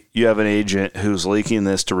generally you have an agent who's leaking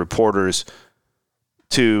this to reporters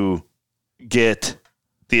to get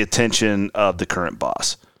the attention of the current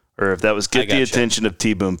boss. Or if that was get the attention of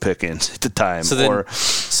T. Boone Pickens at the time.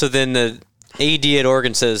 So then the AD at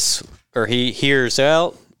Oregon says, or he hears,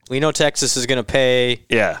 well, we know Texas is going to pay.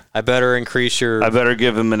 Yeah. I better increase your... I better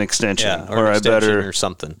give him an extension. Yeah, or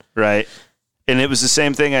something. Right. And it was the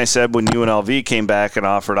same thing I said when UNLV came back and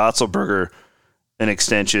offered Otzelberger an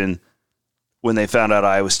extension when they found out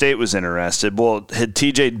Iowa State was interested. Well, had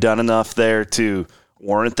TJ done enough there to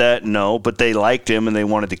warrant that? No, but they liked him and they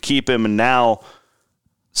wanted to keep him, and now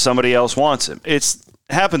somebody else wants him. It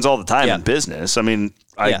happens all the time in business. I mean,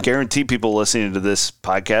 I guarantee people listening to this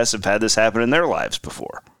podcast have had this happen in their lives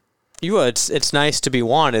before. It's nice to be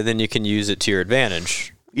wanted, then you can use it to your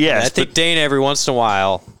advantage. Yes, I think Dana every once in a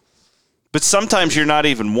while. But sometimes you're not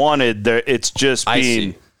even wanted. It's just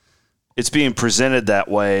being presented that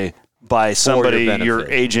way by somebody, your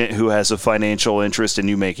agent, who has a financial interest in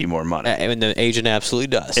you making more money. And the agent absolutely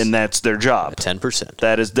does. And that's their job. 10%.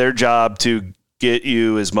 That is their job, to get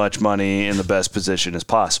you as much money in the best position as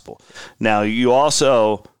possible. Now, you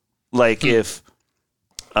also, if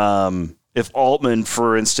Altman,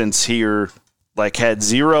 for instance, here, had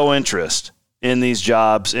zero interest in these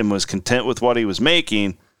jobs and was content with what he was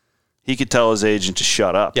making, he could tell his agent to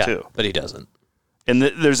shut up, too. But he doesn't. And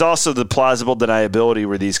there's also the plausible deniability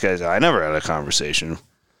where these guys, I never had a conversation.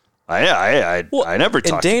 I never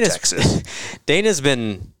talked to Texas. Dana's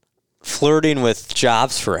been flirting with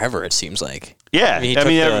jobs forever, it seems like. Yeah.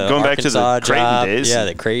 Going back to the Creighton days. Yeah,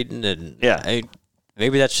 the Creighton. And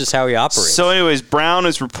maybe that's just how he operates. So anyways, Brown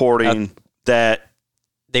is reporting that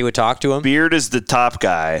they would talk to him. Beard is the top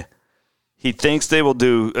guy. He thinks they will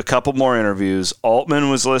do a couple more interviews. Altman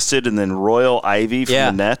was listed, and then Royal Ivey from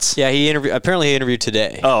the Nets. Yeah, apparently he interviewed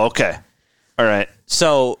today. Oh, okay. All right.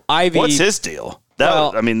 So Ivy, what's his deal?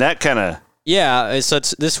 That kind of. Yeah. So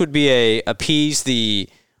this would be a appease the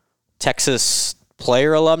Texas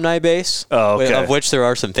player alumni base. Oh, okay. Of which there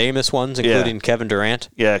are some famous ones, including Kevin Durant.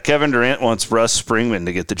 Yeah, Kevin Durant wants Russ Springman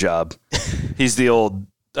to get the job. He's the old.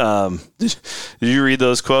 Did you read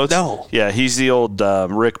those quotes? No. Yeah, he's the old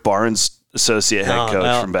Rick Barnes associate head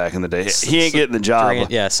coach from back in the day. He ain't getting the job.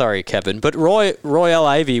 Durant, yeah, sorry, Kevin. But Royal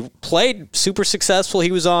Ivy played super successful.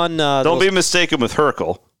 He was on. Don't be mistaken with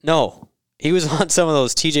Herkel. No, he was on some of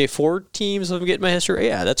those TJ Ford teams. If I'm getting my history.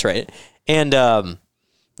 Yeah, that's right. And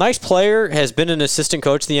nice player, has been an assistant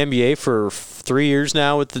coach in the NBA for 3 years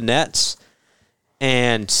now with the Nets,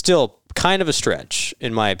 and still kind of a stretch,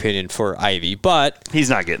 in my opinion, for Ivy. But he's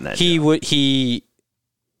not getting that.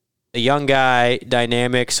 A young guy,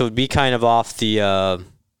 dynamic, so it'd be kind of off the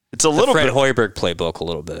it's a little Fred bit Hoiberg playbook a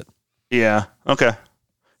little bit. Yeah. Okay.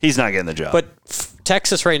 He's not getting the job. But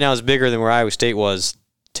Texas right now is bigger than where Iowa State was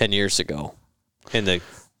 10 years ago in the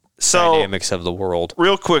dynamics of the world.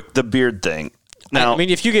 Real quick, the beard thing. Now, I mean,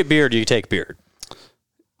 if you get beard, you take beard.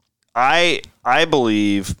 I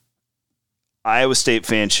believe Iowa State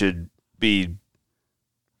fans should be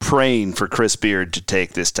praying for Chris Beard to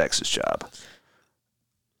take this Texas job.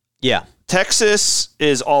 Yeah. Texas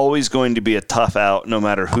is always going to be a tough out no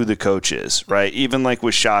matter who the coach is, right? Even like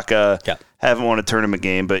with Shaka, haven't won a tournament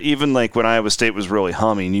game, but even like when Iowa State was really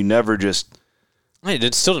humming, you never just...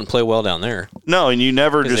 It still didn't play well down there. No, and you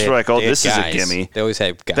never just were like, oh, this is a gimme. They always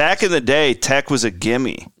had guys. Back in the day, Tech was a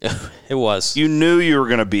gimme. It was. You knew you were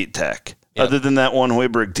going to beat Tech, other than that one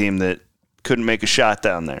Hoiberg team that couldn't make a shot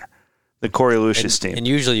down there, the Corey Lucius team. And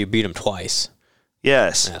usually you beat them twice.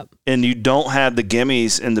 Yes, and you don't have the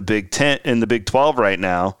gimmies in the Big 10 in the Big 12 right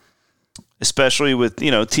now, especially with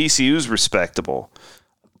TCU's respectable.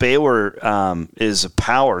 Baylor is a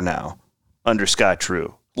power now under Scott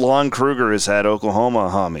Drew. Lon Kruger has had Oklahoma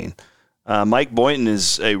humming. Mike Boynton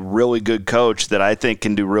is a really good coach that I think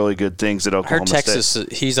can do really good things at Oklahoma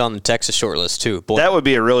State. He's on the Texas shortlist too. Boynton. That would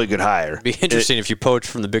be a really good hire. It'd be interesting if you poach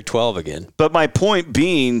from the Big 12 again. But my point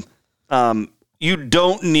being, you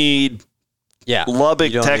don't need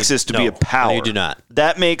Lubbock, Texas to be a power. No, you do not.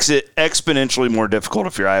 That makes it exponentially more difficult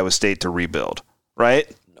if you're Iowa State to rebuild, right?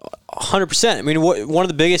 100%. I mean, one of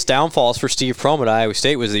the biggest downfalls for Steve Prohm at Iowa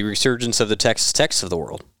State was the resurgence of the Texas Techs of the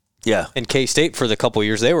world. Yeah. And K-State for the couple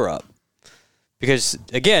years they were up. Because,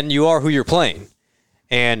 again, you are who you're playing.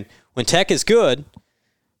 And when Tech is good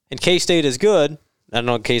and K-State is good, I don't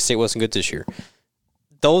know, K-State wasn't good this year.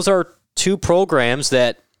 Those are two programs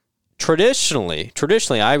that traditionally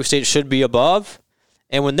Iowa State should be above.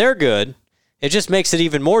 And when they're good, it just makes it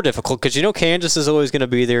even more difficult because Kansas is always going to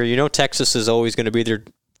be there. Texas is always going to be there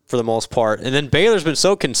for the most part. And then Baylor's been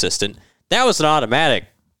so consistent. That was an automatic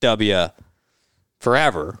W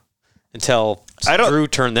forever until Drew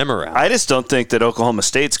turned them around. I just don't think that Oklahoma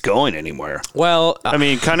State's going anywhere. Well, I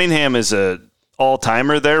mean, Cunningham is a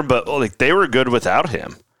all-timer there, but they were good without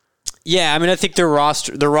him. Yeah, I mean, I think their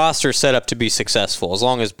roster is set up to be successful as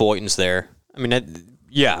long as Boynton's there. I mean,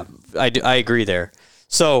 I agree there.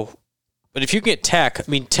 So, but if you get Tech, I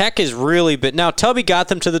mean, Tech is really big. Now, Tubby got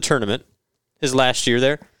them to the tournament his last year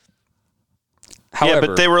there. However,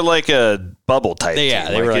 but they were like a bubble type team.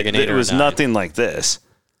 Yeah, they were like an 8 or 9. It was nothing like this.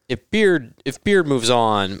 If Beard moves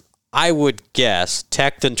on, I would guess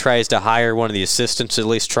Tech then tries to hire one of the assistants to at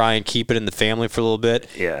least try and keep it in the family for a little bit.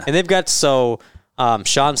 Yeah. And they've got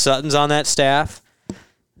Sean Sutton's on that staff.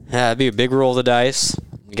 That'd be a big roll of the dice.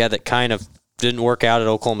 A guy that kind of didn't work out at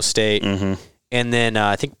Oklahoma State. Mm-hmm. And then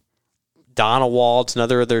I think Donald Wald's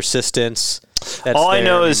another of their assistants. I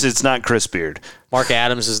know is it's not Chris Beard. Mark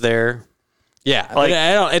Adams is there. Yeah,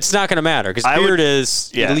 it's not going to matter because Beard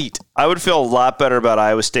is elite. I would feel a lot better about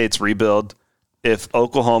Iowa State's rebuild if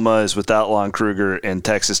Oklahoma is without Lon Kruger and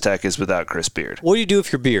Texas Tech is without Chris Beard. What do you do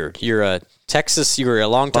if you're Beard? You're a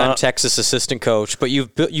longtime Texas assistant coach, but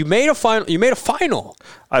you made a final. You made a final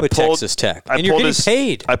with Texas Tech, and you're getting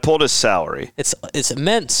paid. I pulled his salary. It's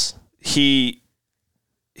immense. He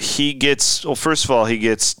gets first of all, he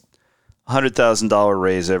gets $100,000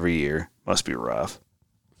 raise every year. Must be rough.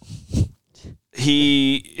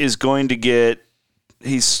 He is going to get.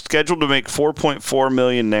 He's scheduled to make $4.4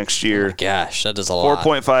 million next year. Oh my gosh, that is a lot.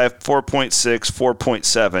 4.5, 4.6,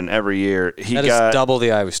 4.7 every year. That is double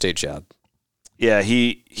the Iowa State job. Yeah,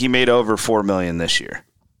 he made over $4 million this year.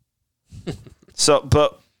 So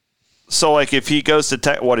like if he goes to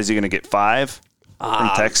Tech, what is he going to get? 5 from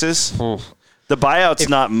Texas? The buyout's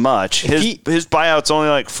not much. His buyout's only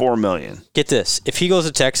like $4 million. Get this: if he goes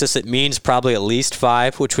to Texas, it means probably at least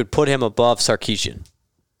 5, which would put him above Sarkisian.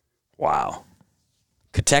 Wow.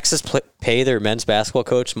 Could Texas pay their men's basketball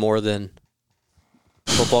coach more than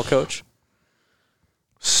football coach.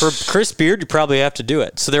 For Chris Beard, you probably have to do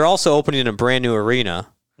it. So they're also opening a brand new arena.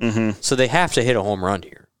 Mm-hmm. So they have to hit a home run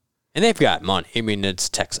here. And they've got money. I mean, it's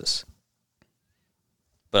Texas.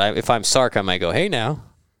 But if I'm Sark, I might go, hey, now.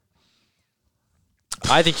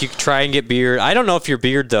 I think you could try and get Beard. I don't know if you're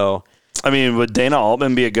Beard, though. I mean, would Dana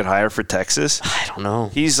Altman be a good hire for Texas? I don't know.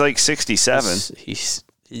 He's like 67. He's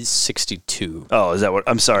 62. Oh, is that what?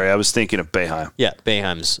 I'm sorry. I was thinking of Boeheim. Yeah,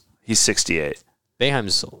 Boeheim's. He's 68.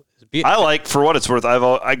 Boeheim's. I like, for what it's worth,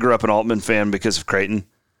 I grew up an Altman fan because of Creighton.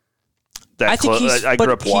 I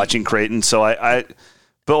grew up watching Creighton, so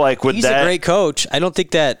but like with he's a great coach. I don't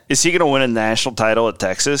think that is he going to win a national title at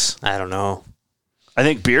Texas? I don't know. I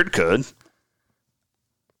think Beard could.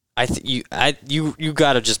 You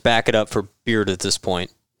got to just back it up for Beard at this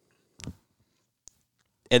point,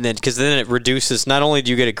 and then because then it reduces. Not only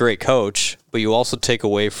do you get a great coach, but you also take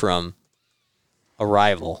away from a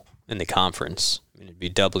rival in the conference. I mean, it'd be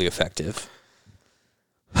doubly effective.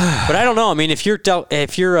 But I don't know. I mean, if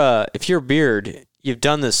you're Beard, you've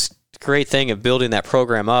done this great thing of building that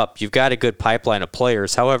program up. You've got a good pipeline of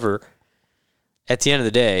players. However, at the end of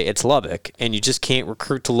the day, it's Lubbock, and you just can't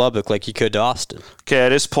recruit to Lubbock like you could to Austin. Okay, I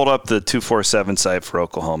just pulled up the 247 site for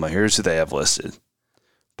Oklahoma. Here's who they have listed: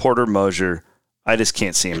 Porter Mosier. I just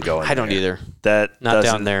can't see him going. I don't either. That not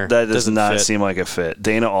down there. That does not seem like a fit.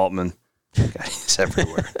 Dana Altman. God, he's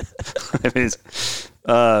everywhere. I mean,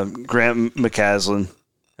 Grant McCaslin.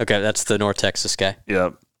 Okay, that's the North Texas guy.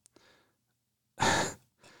 Yep.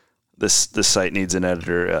 This site needs an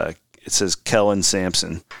editor. It says Kellen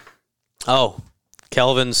Sampson. Oh,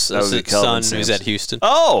 Kelvin's son who's at Houston.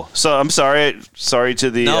 Oh, so I'm sorry. Sorry to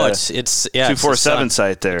the it's 247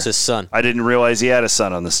 site there. It's his son. I didn't realize he had a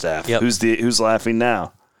son on the staff. Yep. Who's laughing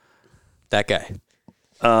now? That guy.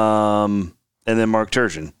 And then Mark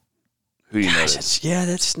Turgeon. Who you know?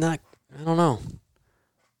 That's not. I don't know.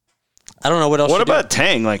 I don't know what else. What about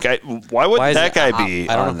Tang? Like, why would that guy be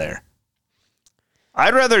on there?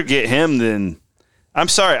 I'd rather get him than. I'm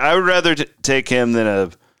sorry. I would rather take him than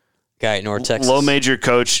a guy at North Texas, low major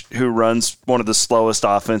coach who runs one of the slowest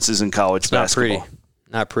offenses in college basketball.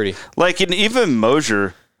 Not pretty. Like even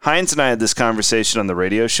Mosier, Hines and I had this conversation on the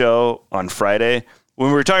radio show on Friday when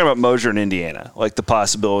we were talking about Mosier in Indiana, like the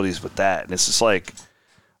possibilities with that, and it's just like,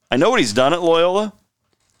 I know what he's done at Loyola.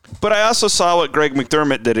 But I also saw what Greg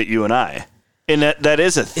McDermott did at UNI, and that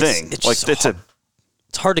is a thing.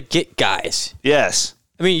 It's hard to get guys. Yes,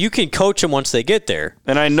 I mean you can coach them once they get there,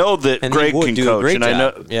 and I know that Greg can coach, and I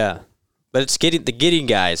know, but it's getting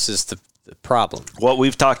guys is the problem. What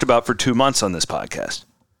we've talked about for 2 months on this podcast.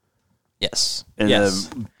 Yes, in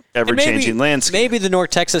the ever-changing landscape. Maybe the North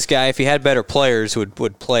Texas guy, if he had better players, would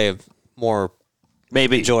play a more.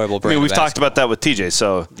 Maybe enjoyable. I mean, we've talked about that with TJ.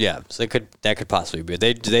 So yeah, so that could possibly be.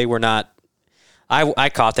 They were not. I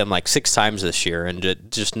caught them like 6 times this year, and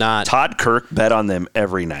just not. Todd Kirk bet on them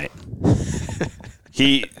every night.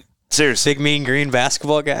 He seriously big mean green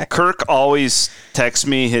basketball guy. Kirk always texts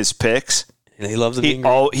me his picks, and he loves the mean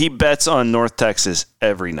green. He bets on North Texas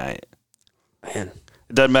every night. Man,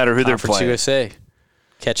 it doesn't matter who they're playing. USA,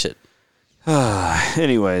 catch it.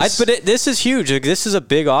 Anyways, but this is huge. This is a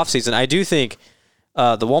big offseason. I do think.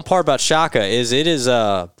 The one part about Shaka is it is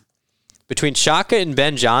between Shaka and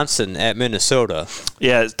Ben Johnson at Minnesota.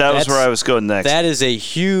 Yeah, that was where I was going next. That is a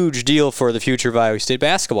huge deal for the future of Iowa State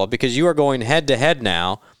basketball because you are going head-to-head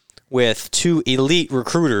now with 2 elite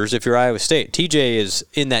recruiters if you're Iowa State. TJ is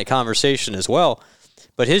in that conversation as well,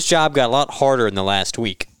 but his job got a lot harder in the last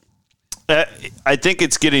week. I think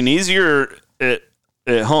it's getting easier at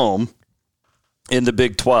home in the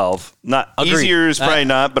Big 12. Not Agreed. Easier is probably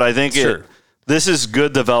not, but I think this is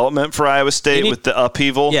good development for Iowa State with the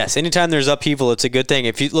upheaval. Yes, anytime there's upheaval, it's a good thing.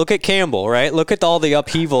 If you look at Campbell, right? Look at all the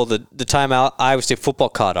upheaval the time Iowa State football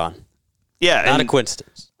caught on. Yeah. Not a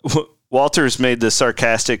coincidence. Walters made this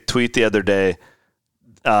sarcastic tweet the other day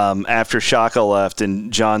after Shaka left,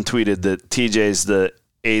 and John tweeted that TJ's the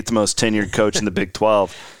 8th most tenured coach in the Big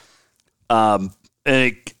 12.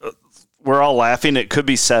 We're all laughing. It could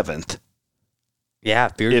be 7th. Yeah,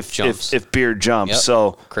 Beard jumps. If Beard jumps. Yep.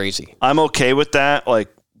 So crazy. I'm okay with that. Like,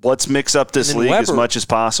 let's mix up this league as much as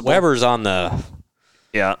possible. Weber's on the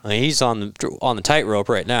he's on the tightrope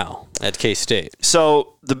right now at K-State.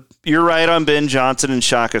 So you're right on Ben Johnson and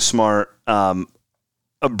Shaka Smart.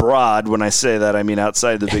 Abroad, when I say that, I mean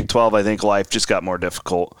outside the Big 12, I think life just got more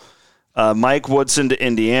difficult. Mike Woodson to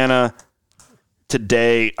Indiana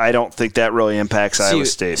today. I don't think that really impacts Iowa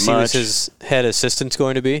State much. Who's his head assistant's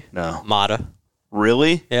going to be? No. Mata.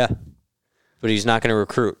 Really? Yeah. But he's not going to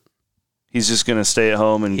recruit. He's just going to stay at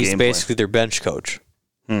home and He's basically their bench coach.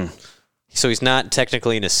 So he's not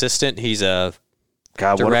technically an assistant. He's a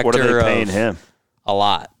God, what are they paying him? A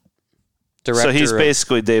lot. So he's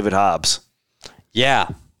basically David Hobbs. Yeah,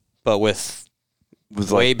 but with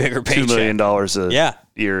way like bigger paycheck. $2 million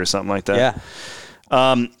a year or something like that.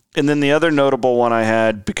 Yeah. And then the other notable one I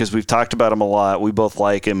had, because we've talked about him a lot, we both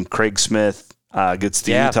like him, Craig Smith gets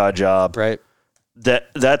the Utah job. Right.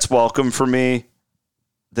 That's welcome for me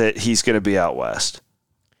that he's going to be out west.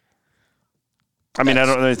 I mean, I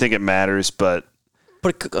don't really think it matters, but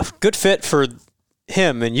a good fit for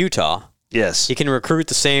him in Utah. Yes. He can recruit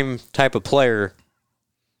the same type of player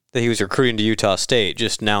that he was recruiting to Utah State,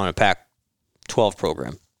 just now in a Pac-12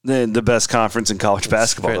 program. The best conference in college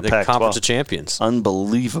basketball, the Pac-12. Conference of Champions.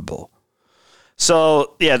 Unbelievable.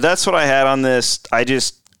 So, yeah, that's what I had on this.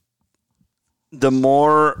 The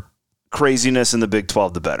more craziness in the Big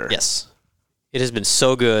 12, the better. Yes. It has been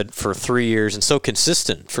so good for 3 years and so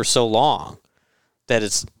consistent for so long that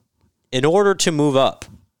it's, in order to move up,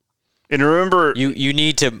 and remember, you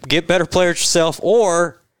need to get better players yourself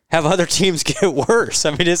or have other teams get worse.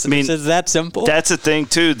 I mean, it's that simple. That's the thing,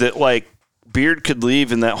 too, that, like, Beard could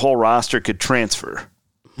leave and that whole roster could transfer.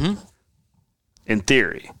 Mm-hmm. In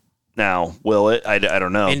theory. Now, will it? I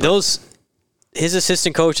don't know. And his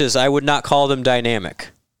assistant coaches, I would not call them dynamic.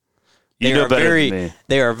 You know better than me.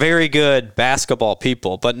 They are very good basketball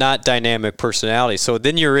people, but not dynamic personality. So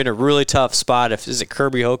then you're in a really tough spot. Is it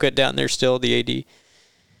Kirby Hocutt down there still, the AD?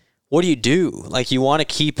 What do you do? Like, you want to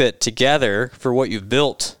keep it together for what you've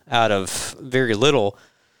built out of very little,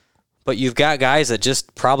 but you've got guys that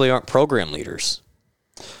just probably aren't program leaders.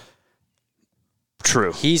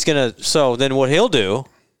 True. So then what he'll do,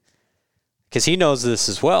 because he knows this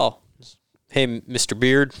as well, hey, Mr.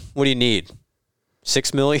 Beard, what do you need?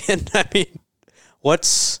 $6 million? I mean,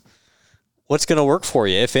 what's going to work for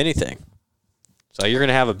you, if anything? So you're going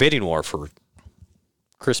to have a bidding war for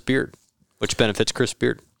Chris Beard, which benefits Chris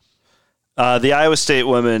Beard. The Iowa State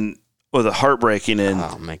women with a heartbreaking end.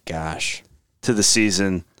 Oh my gosh! To the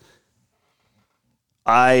season.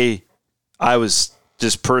 I was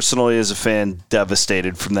just personally as a fan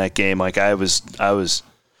devastated from that game. Like I was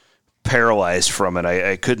paralyzed from it.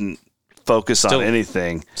 I couldn't focus on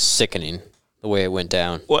anything. Sickening the way it went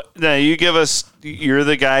down. What? Now you give us. You're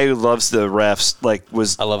the guy who loves the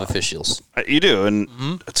refs. I love officials. You do, and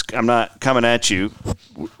I'm not coming at you.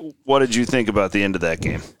 What did you think about the end of that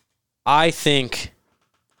game? I think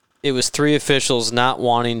it was 3 officials not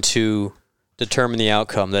wanting to determine the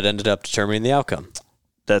outcome that ended up determining the outcome.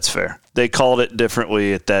 That's fair. They called it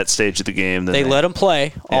differently at that stage of the game. They let them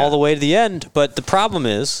play all the way to the end, but the problem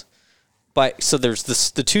is, so there's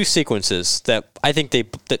the 2 sequences that I think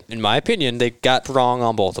that in my opinion, they got wrong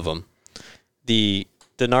on both of them. The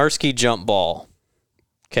Donarski jump ball,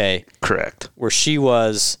 okay? Correct. Where she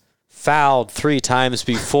was fouled 3 times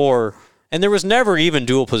before, and there was never even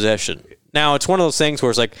dual possession. Now, it's one of those things where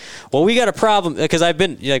it's like, well, we got a problem, because I've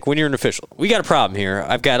been, like, when you're an official, we got a problem here.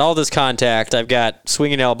 I've got all this contact. I've got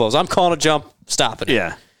swinging elbows. I'm calling a jump, stopping it.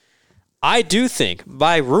 Yeah. I do think,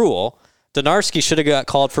 by rule, Donarski should have got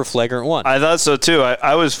called for flagrant 1. I thought so, too.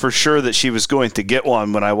 I was for sure that she was going to get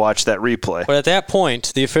one when I watched that replay. But at that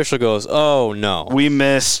point, the official goes, oh, no. We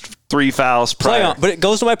missed 3 fouls prior. But it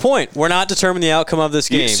goes to my point. We're not determining the outcome of this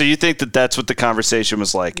game. So you think that that's what the conversation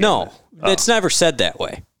was like? No. It's never said that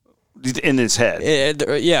way. In his head.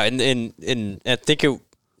 Yeah, I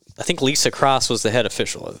think Lisa Cross was the head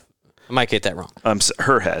official. I might get that wrong.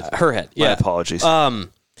 Her head. Her head, yeah. My apologies.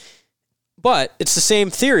 But it's the same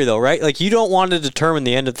theory, though, right? Like, you don't want to determine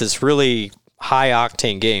the end of this really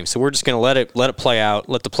high-octane game, so we're just going to let it play out,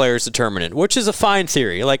 let the players determine it, which is a fine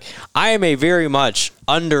theory. Like, I am a very much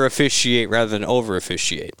under-officiate rather than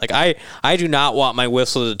over-officiate. Like, I do not want my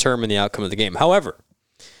whistle to determine the outcome of the game. However,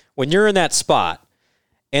 when you're in that spot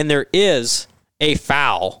and there is a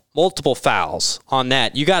foul, multiple fouls on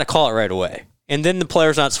that, you got to call it right away. And then the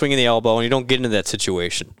player's not swinging the elbow and you don't get into that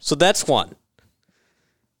situation. So that's one.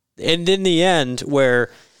 And in the end,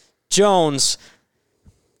 where Jones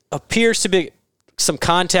appears to be some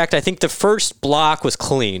contact, I think the first block was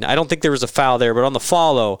clean. I don't think there was a foul there, but on the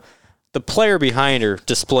follow, the player behind her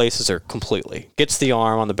displaces her completely, gets the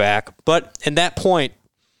arm on the back. But at that point,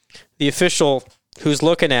 the official who's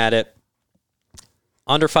looking at it,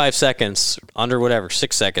 under 5 seconds, under whatever,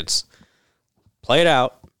 6 seconds, play it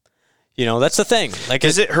out. You know, that's the thing. Like,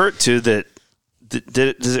 does it hurt too that?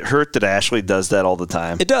 Does it hurt that Ashley does that all the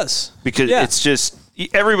time? It does. Because it's just,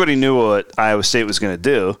 everybody knew what Iowa State was going to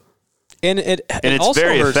do. And it's also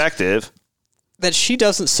very effective. That she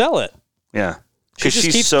doesn't sell it. Yeah. Because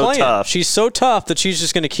she's so playing. tough. She's so tough that she's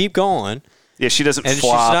just going to keep going. Yeah, she doesn't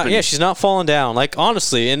flop. She's not falling down. Like,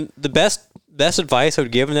 honestly, and the best advice I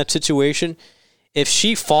would give in that situation, if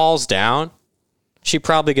she falls down, she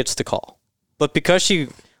probably gets the call. But because she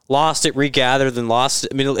lost it, regathered, and lost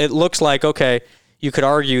it, I mean, it looks like, okay, you could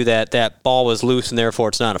argue that ball was loose and therefore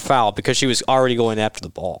it's not a foul because she was already going after the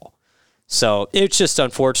ball. So it's just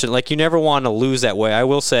unfortunate. Like, you never want to lose that way. I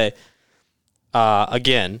will say,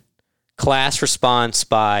 again, class response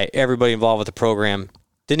by everybody involved with the program.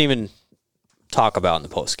 Didn't even talk about in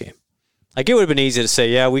the postgame. Like, it would have been easy to say,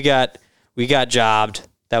 yeah, we got jobbed.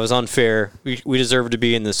 That was unfair. We deserved to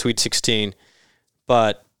be in the Sweet 16.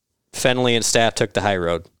 But Fenley and staff took the high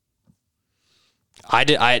road.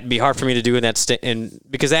 It'd be hard for me to do in that and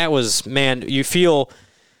because that was, man, you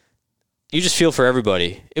just feel for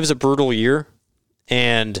everybody. It was a brutal year,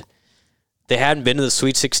 and they hadn't been to the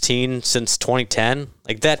Sweet 16 since 2010.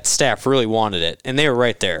 Like, that staff really wanted it, and they were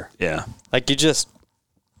right there. Yeah. Like, you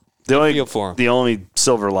feel for them. The only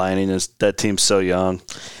silver lining is that team's so young.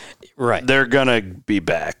 Right. They're going to be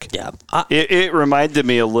back. Yeah. It reminded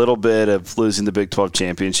me a little bit of losing the Big 12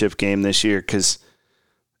 championship game this year because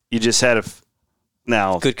you just had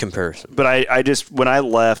now. Good comparison. But I just, when I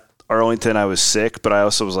left Arlington, I was sick, but I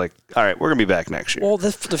also was like, all right, we're going to be back next year. Well,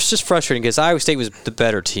 that's just frustrating because Iowa State was the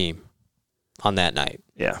better team on that night.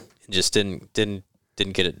 Yeah. And just didn't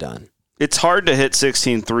get it done. It's hard to hit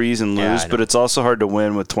 16 threes and lose, but it's also hard to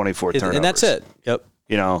win with 24 turnovers. And that's it. Yep.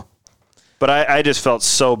 You know, but I just felt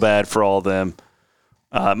so bad for all of them.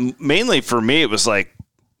 Mainly for me, it was like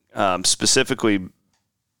specifically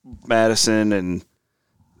Madison and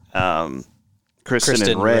Kristen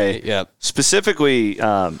and Ray. Yep. Specifically,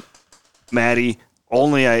 Maddie.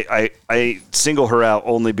 Only I single her out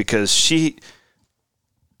only because she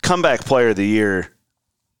comeback player of the year,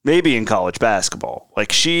 maybe in college basketball.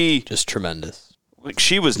 Like, she just tremendous. Like,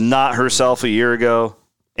 she was not herself a year ago,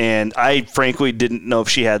 and I frankly didn't know if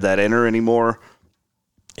she had that in her anymore.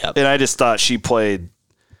 Yep. And I just thought she played.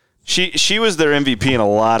 She was their MVP in a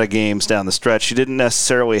lot of games down the stretch. She didn't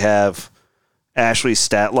necessarily have Ashley's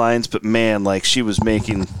stat lines, but man, like, she was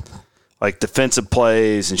making like defensive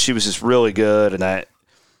plays, and she was just really good. And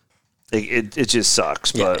it just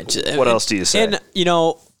sucks. But what else do you say? And you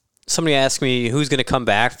know, somebody asked me who's going to come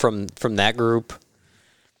back from that group.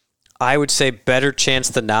 I would say better chance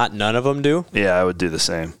than not, none of them do. Yeah, I would do the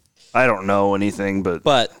same. I don't know anything,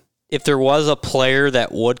 but if there was a player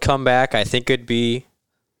that would come back, I think it'd be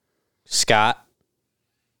Scott.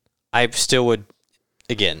 I still would,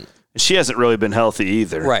 again. She hasn't really been healthy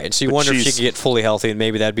either. Right, so you wonder if she could get fully healthy, and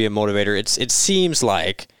maybe that'd be a motivator. It seems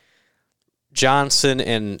like Johnson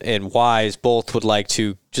and Wise both would like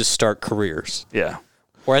to just start careers. Yeah.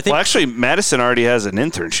 Or I think, well, actually, Madison already has an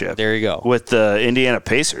internship. There you go. With the Indiana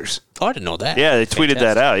Pacers. Oh, I didn't know that. Yeah, they tweeted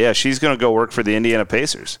that out. Yeah, she's going to go work for the Indiana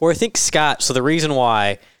Pacers. Or I think Scott, so the reason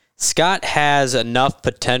why Scott has enough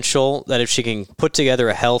potential that if she can put together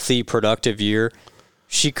a healthy, productive year,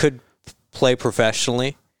 she could play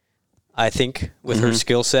professionally, I think, with her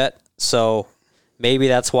skill set. So maybe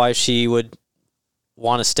that's why she would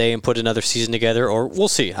want to stay and put another season together, or we'll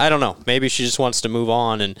see. I don't know. Maybe she just wants to move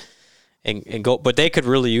on and go. But they could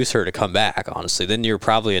really use her to come back, honestly. Then you're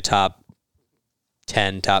probably a top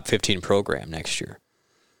 10, top 15 program next year.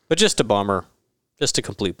 But just a bummer. Just a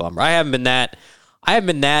complete bummer. I haven't been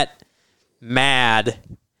that mad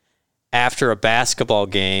after a basketball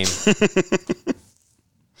game.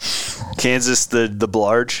 Kansas, the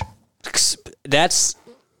Blarge. That's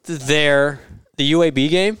the UAB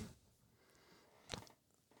game.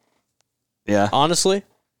 Yeah. Honestly.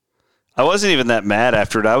 I wasn't even that mad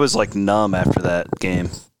after it. I was like numb after that game.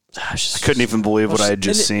 I couldn't even believe what I had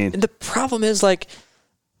just seen. And the problem is, like,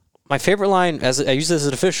 my favorite line, as I use this as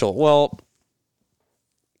an official, well,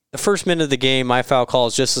 the first minute of the game, my foul call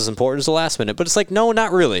is just as important as the last minute. But it's like, no,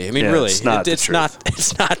 not really. I mean, really. It's not it's not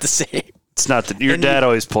the same. It's not your dad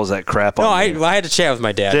always pulls that crap on. No, I had to chat with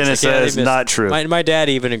my dad. Dennis says not true. My dad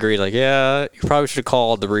even agreed, like, yeah, you probably should have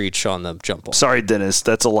called the reach on the jump ball. Sorry, Dennis,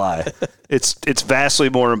 that's a lie. It's vastly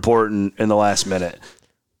more important in the last minute.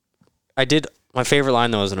 My favorite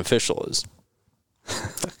line, though, as an official is,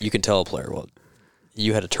 you can tell a player, well,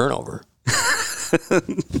 you had a turnover.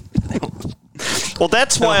 Well,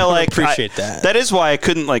 that's why I appreciate that. That is why I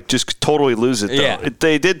couldn't just totally lose it, though. Yeah.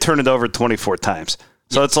 They did turn it over 24 times.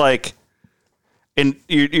 So it's like, and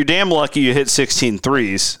you're damn lucky you hit 16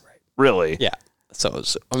 threes, really. Yeah. So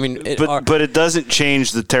I mean, but it doesn't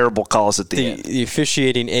change the terrible calls at the end. The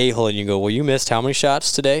officiating a-hole, and you go, well, you missed how many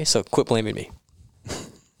shots today? So quit blaming me.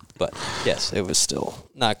 But yes, it was still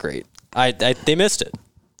not great. They missed it.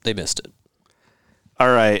 They missed it.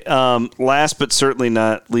 All right. Last but certainly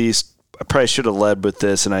not least, I probably should have led with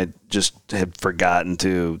this, and I just had forgotten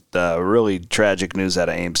to. Really tragic news out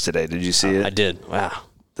of Ames today. Did you see it? I did. Wow.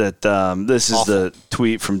 that this is the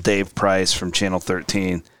tweet from Dave Price from Channel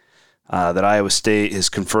 13, that Iowa State has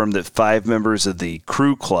confirmed that 5 members of the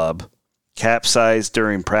crew club capsized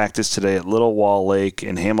during practice today at Little Wall Lake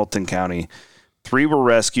in Hamilton County. 3 were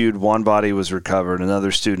rescued. 1 body was recovered.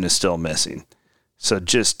 Another student is still missing. So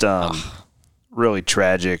just really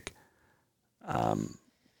tragic.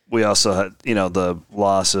 We also had, the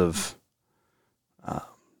loss of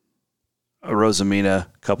Rosamina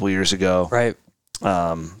a couple years ago. Right.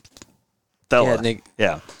 The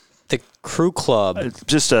crew club.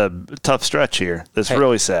 Just a tough stretch here. That's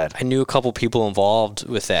really sad. I knew a couple people involved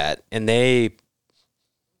with that, and they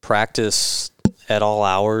practice at all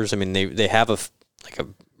hours. I mean, they have a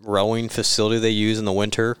rowing facility they use in the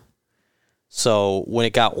winter. So when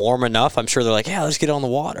it got warm enough, I'm sure they're like, yeah, let's get on the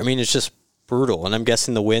water. I mean, it's just brutal. And I'm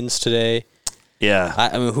guessing the winds today. Yeah.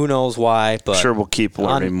 I mean, who knows why, but I'm sure we'll keep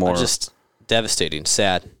learning more. Just devastating,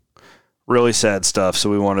 sad. Really sad stuff. So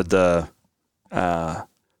we wanted to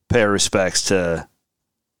pay our respects to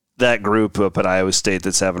that group up at Iowa State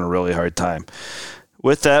that's having a really hard time.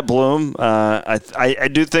 With that, Blum, I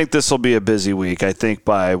do think this will be a busy week. I think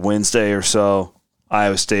by Wednesday or so,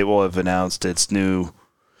 Iowa State will have announced its new,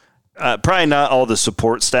 probably not all the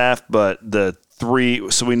support staff, but the 3.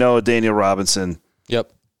 So we know Daniel Robinson.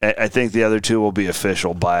 Yep. I think the other 2 will be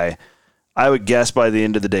official by, I would guess by the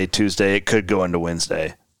end of the day, Tuesday. It could go into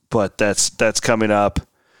Wednesday, but that's coming up.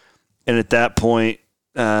 And at that point,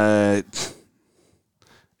 it's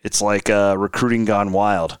like recruiting gone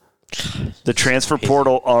wild. The transfer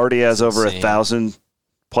portal already has over 1,000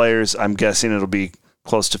 players. I'm guessing it'll be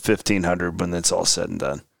close to 1,500 when it's all said and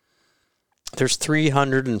done. There's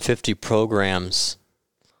 350 programs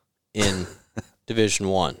in Division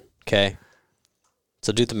I, okay?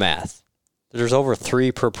 So do the math. There's over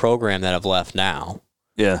 3 per program that have left now.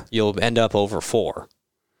 Yeah. You'll end up over 4.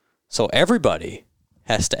 So everybody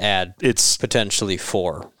has to add potentially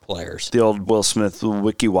 4 players. The old Will Smith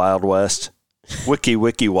Wiki Wild West. Wiki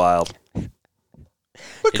Wild.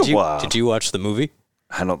 Did you watch the movie?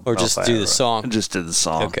 I don't. Or just do the song? I just did the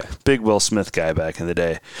song. Okay. Big Will Smith guy back in the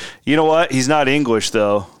day. You know what? He's not English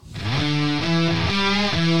though.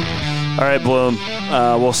 All right, Bloom.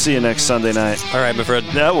 We'll see you next Sunday night. All right, my friend.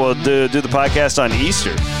 Yeah, we'll do the podcast on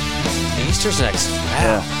Easter. Easter's next.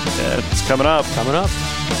 Wow. Yeah, it's coming up.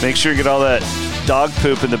 Make sure you get all that dog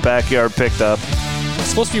poop in the backyard picked up. It's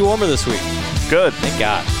supposed to be warmer this week. Good. Thank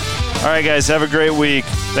God. All right, guys. Have a great week.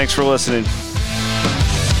 Thanks for listening.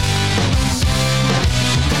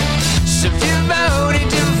 So devouring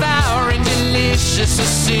delicious the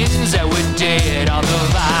sins that were dead on the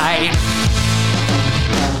vine.